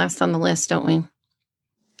make it the last on the list, don't we?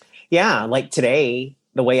 Yeah. Like today,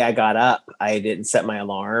 the way I got up, I didn't set my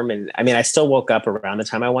alarm. And I mean, I still woke up around the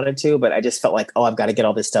time I wanted to, but I just felt like, I've got to get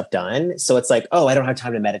all this stuff done. So it's like, I don't have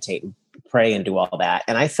time to meditate and pray and do all that.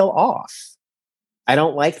 And I feel off. I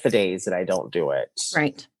don't like the days that I don't do it.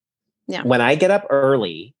 Right. Yeah. When I get up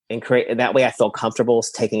early and that way I feel comfortable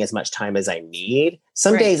taking as much time as I need.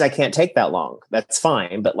 Some days I can't take that long. That's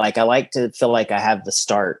fine. But like, I like to feel like I have the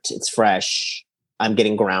start. It's fresh. I'm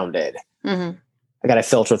getting grounded. Mm-hmm. I got to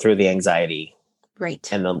filter through the anxiety. Right.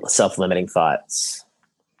 And the self-limiting thoughts.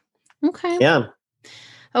 Okay. Yeah.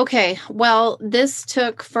 Okay. Well, this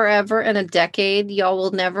took forever and a decade. Y'all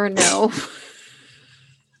will never know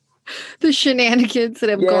the shenanigans that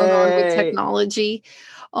have gone on with technology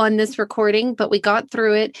on this recording, but we got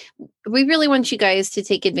through it. We really want you guys to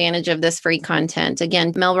take advantage of this free content.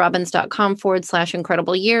 Again,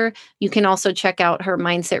 melrobbins.com/incredible year. You can also check out her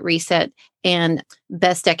Mindset Reset and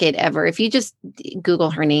Best Decade Ever. If you just Google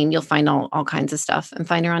her name, you'll find all kinds of stuff, and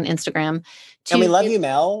find her on Instagram. And we love you,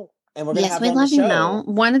 Mel. And we're going to have you on the show. Yes, we love you, Mel.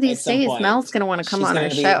 One of these days, point. Mel's going to want to come on our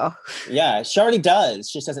show. Yeah, she already does.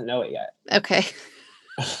 She just doesn't know it yet. Okay.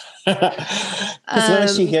 Because when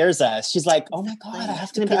she hears us, she's like, "Oh my God, I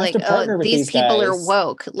have to partner with these people guys. Are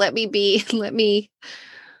woke. Let me,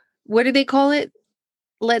 what do they call it?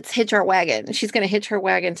 Let's hitch our wagon." She's going to hitch her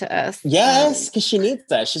wagon to us. Yes, because she needs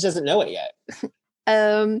that. She doesn't know it yet.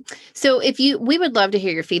 So we would love to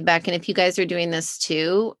hear your feedback. And if you guys are doing this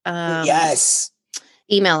too, yes,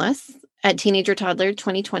 email us at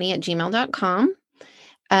teenagertoddler2020@gmail.com.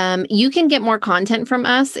 You can get more content from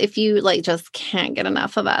us if you just can't get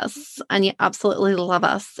enough of us and you absolutely love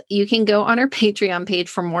us. You can go on our Patreon page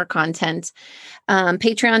for more content.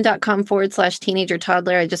 Patreon.com/teenager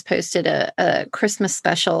toddler. I just posted a Christmas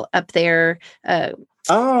special up there. And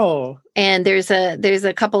there's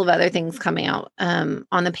a couple of other things coming out on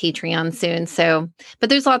the Patreon soon. But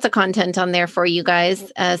there's lots of content on there for you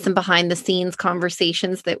guys. Some behind the scenes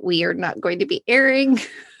conversations that we are not going to be airing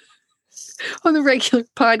on the regular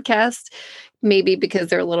podcast, maybe because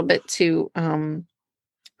they're a little bit too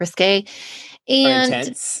risque and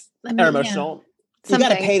intense or emotional. You got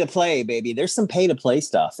to pay to play, baby. There's some pay to play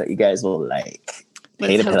stuff that you guys will like.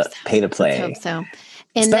 Pay to play. Let's hope so.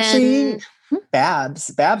 And especially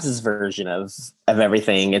Babs's version of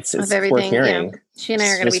everything. It's worth hearing. Yeah. She and I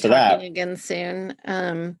are going to be talking again soon.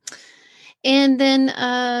 And then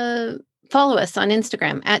follow us on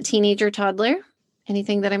Instagram at Teenager Toddler.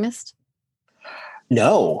 Anything that I missed?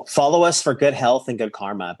 No, follow us for good health and good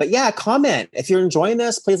karma. But yeah, comment. If you're enjoying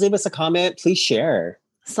this, please leave us a comment. Please share.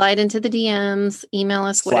 Slide into the DMs, email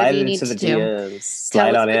us, whatever you need to do.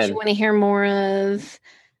 Slide on in. What you want to hear more of,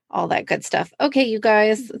 all that good stuff. Okay, you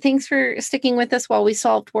guys, thanks for sticking with us while we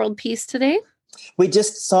solved world peace today. We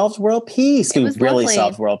just solved world peace. We really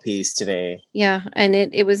solved world peace today. Yeah, and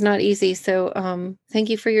it was not easy. So thank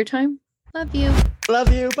you for your time. Love you.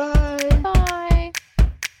 Love you. Bye.